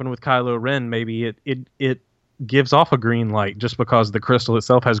what happened with Kylo Ren, maybe it gives off a green light just because the crystal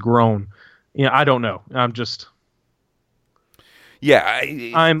itself has grown. I don't know. I'm just... Yeah,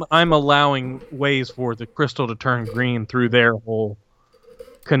 I'm allowing ways for the crystal to turn green through their whole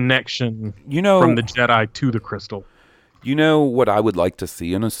connection from the Jedi to the crystal. You know what I would like to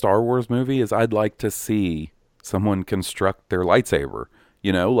see in a Star Wars movie is I'd like to see someone construct their lightsaber.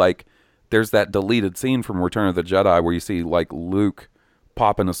 Like there's that deleted scene from Return of the Jedi where you see like Luke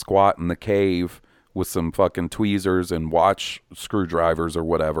popping a squat in the cave with some fucking tweezers and watch screwdrivers or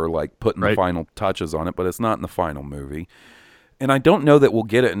whatever, like putting the final touches on it, but it's not in the final movie. And I don't know that we'll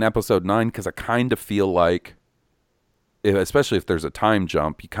get it in episode 9 because I kind of feel like, especially if there's a time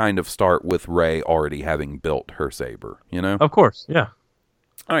jump, you kind of start with Rey already having built her saber, Of course, yeah.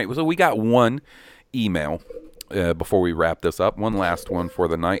 All right, so we got one email before we wrap this up. One last one for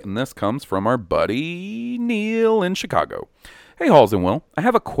the night, and this comes from our buddy Neil in Chicago. Hey, Halls and Will, I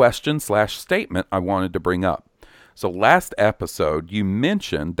have a question/statement I wanted to bring up. So last episode, you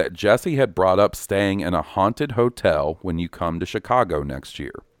mentioned that Jesse had brought up staying in a haunted hotel when you come to Chicago next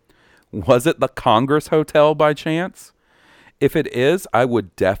year. Was it the Congress Hotel by chance? If it is, I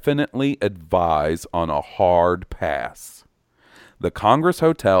would definitely advise on a hard pass. The Congress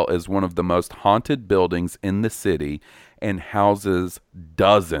Hotel is one of the most haunted buildings in the city and houses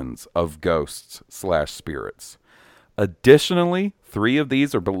dozens of ghosts/spirits. Additionally, 3 of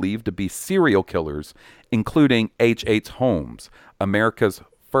these are believed to be serial killers, including H.H. Holmes, America's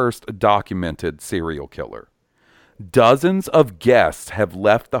first documented serial killer. Dozens of guests have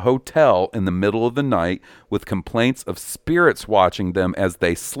left the hotel in the middle of the night with complaints of spirits watching them as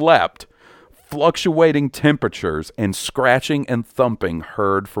they slept fluctuating temperatures, and scratching and thumping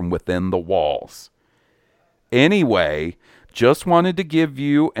heard from within the walls. Anyway, just wanted to give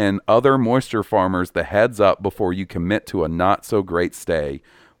you and other moisture farmers the heads up before you commit to a not-so-great stay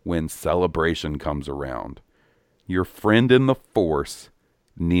when Celebration comes around. Your friend in the Force,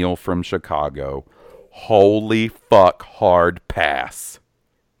 Neil from Chicago. Holy fuck, hard pass.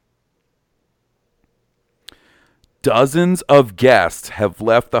 Dozens of guests have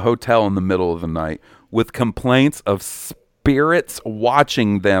left the hotel in the middle of the night with complaints of spirits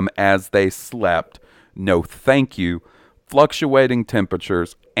watching them as they slept. No thank you. Fluctuating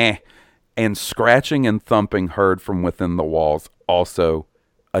temperatures, and scratching and thumping heard from within the walls. Also,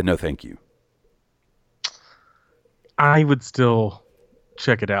 no thank you. I would still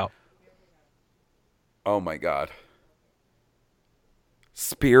check it out. Oh my God.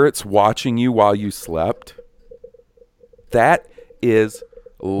 Spirits watching you while you slept? That is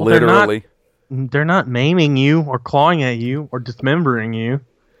literally... They're not maiming you or clawing at you or dismembering you.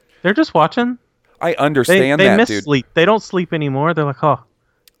 They're just watching. I understand they that, miss dude. sleep. They don't sleep anymore. They're like, oh,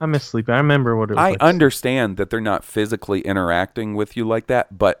 I miss sleep. I remember what it was I like. understand that they're not physically interacting with you like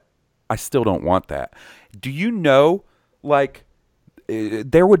that, but I still don't want that. Do you know, like,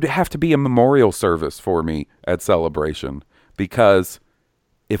 there would have to be a memorial service for me at Celebration, because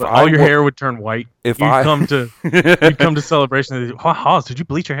if all your hair would turn white. If you'd I come to Celebration, and Hoss, did you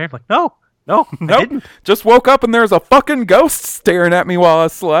bleach your hair? I'm like, no, I didn't. Just woke up and there's a fucking ghost staring at me while I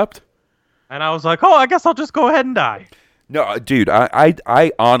slept. And I was like, oh, I guess I'll just go ahead and die. No, dude,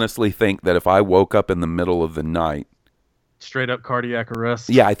 I honestly think that if I woke up in the middle of the night, straight up cardiac arrest.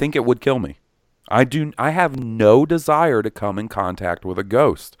 Yeah, I think it would kill me. I have no desire to come in contact with a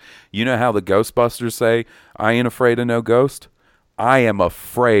ghost. You know how the Ghostbusters say, I ain't afraid of no ghost? I am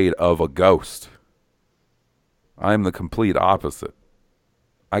afraid of a ghost. I'm the complete opposite.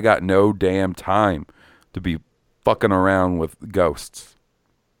 I got no damn time to be fucking around with ghosts.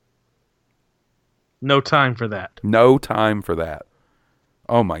 No time for that. No time for that.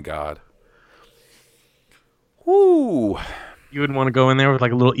 Oh my God. Whoo. You wouldn't want to go in there with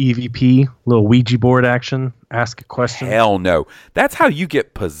like a little EVP, little Ouija board action, ask a question? Hell no. That's how you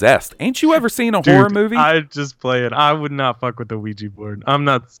get possessed. Ain't you ever seen a horror movie? I'd just play it. I would not fuck with the Ouija board. I'm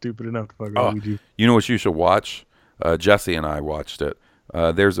not stupid enough to fuck with Ouija. You know what you should watch? Jesse and I watched it.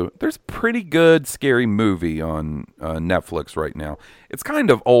 There's a pretty good scary movie on Netflix right now. It's kind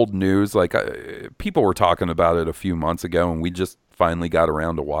of old news. Like people were talking about it a few months ago, and we just finally got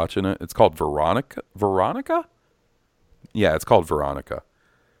around to watching it. It's called Veronica. Veronica? Yeah, it's called Veronica.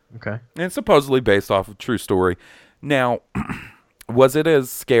 Okay. And it's supposedly based off of a true story. Now, was it as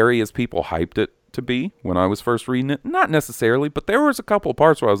scary as people hyped it to be when I was first reading it? Not necessarily, but there was a couple of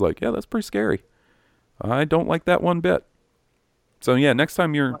parts where I was like, yeah, that's pretty scary. I don't like that one bit. So yeah, next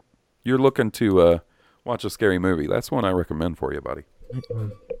time you're looking to watch a scary movie, that's one I recommend for you, buddy.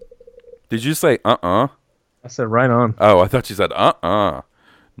 Did you say I said right on. Oh, I thought you said nuh-uh.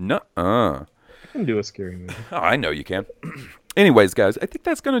 I can do a scary movie. Oh, I know you can. Anyways, guys, I think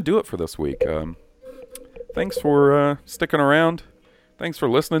that's going to do it for this week. Thanks for sticking around. Thanks for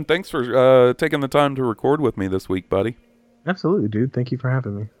listening. Thanks for taking the time to record with me this week, buddy. Absolutely, dude. Thank you for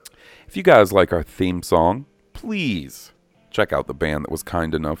having me. If you guys like our theme song, please check out the band that was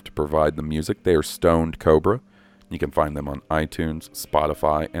kind enough to provide the music. They are Stoned Cobra. You can find them on iTunes,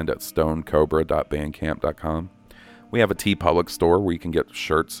 Spotify, and at stonedcobra.bandcamp.com. We have a TeePublic store where you can get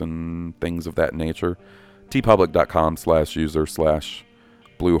shirts and things of that nature.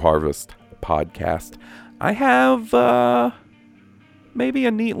 tpublic.com/user/Blue Harvest podcast. I have maybe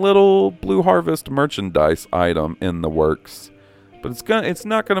a neat little Blue Harvest merchandise item in the works. But it's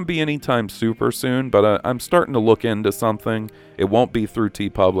not going to be anytime super soon, but I'm starting to look into something. It won't be through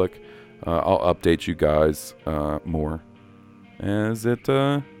TeePublic. I'll update you guys more as it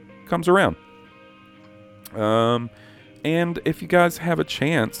comes around. And if you guys have a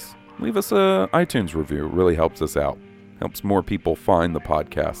chance, leave us a iTunes review. It really helps us out. Helps more people find the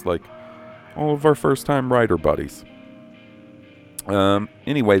podcast, like all of our first-time writer buddies.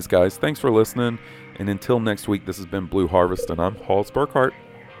 Anyways, guys, thanks for listening. And until next week, this has been Blue Harvest, and I'm Hall Burkhart.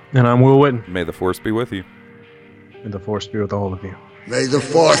 And I'm Will Witten. May the Force be with you. May the Force be with all of you. May the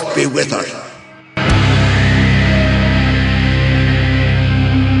Force be with us.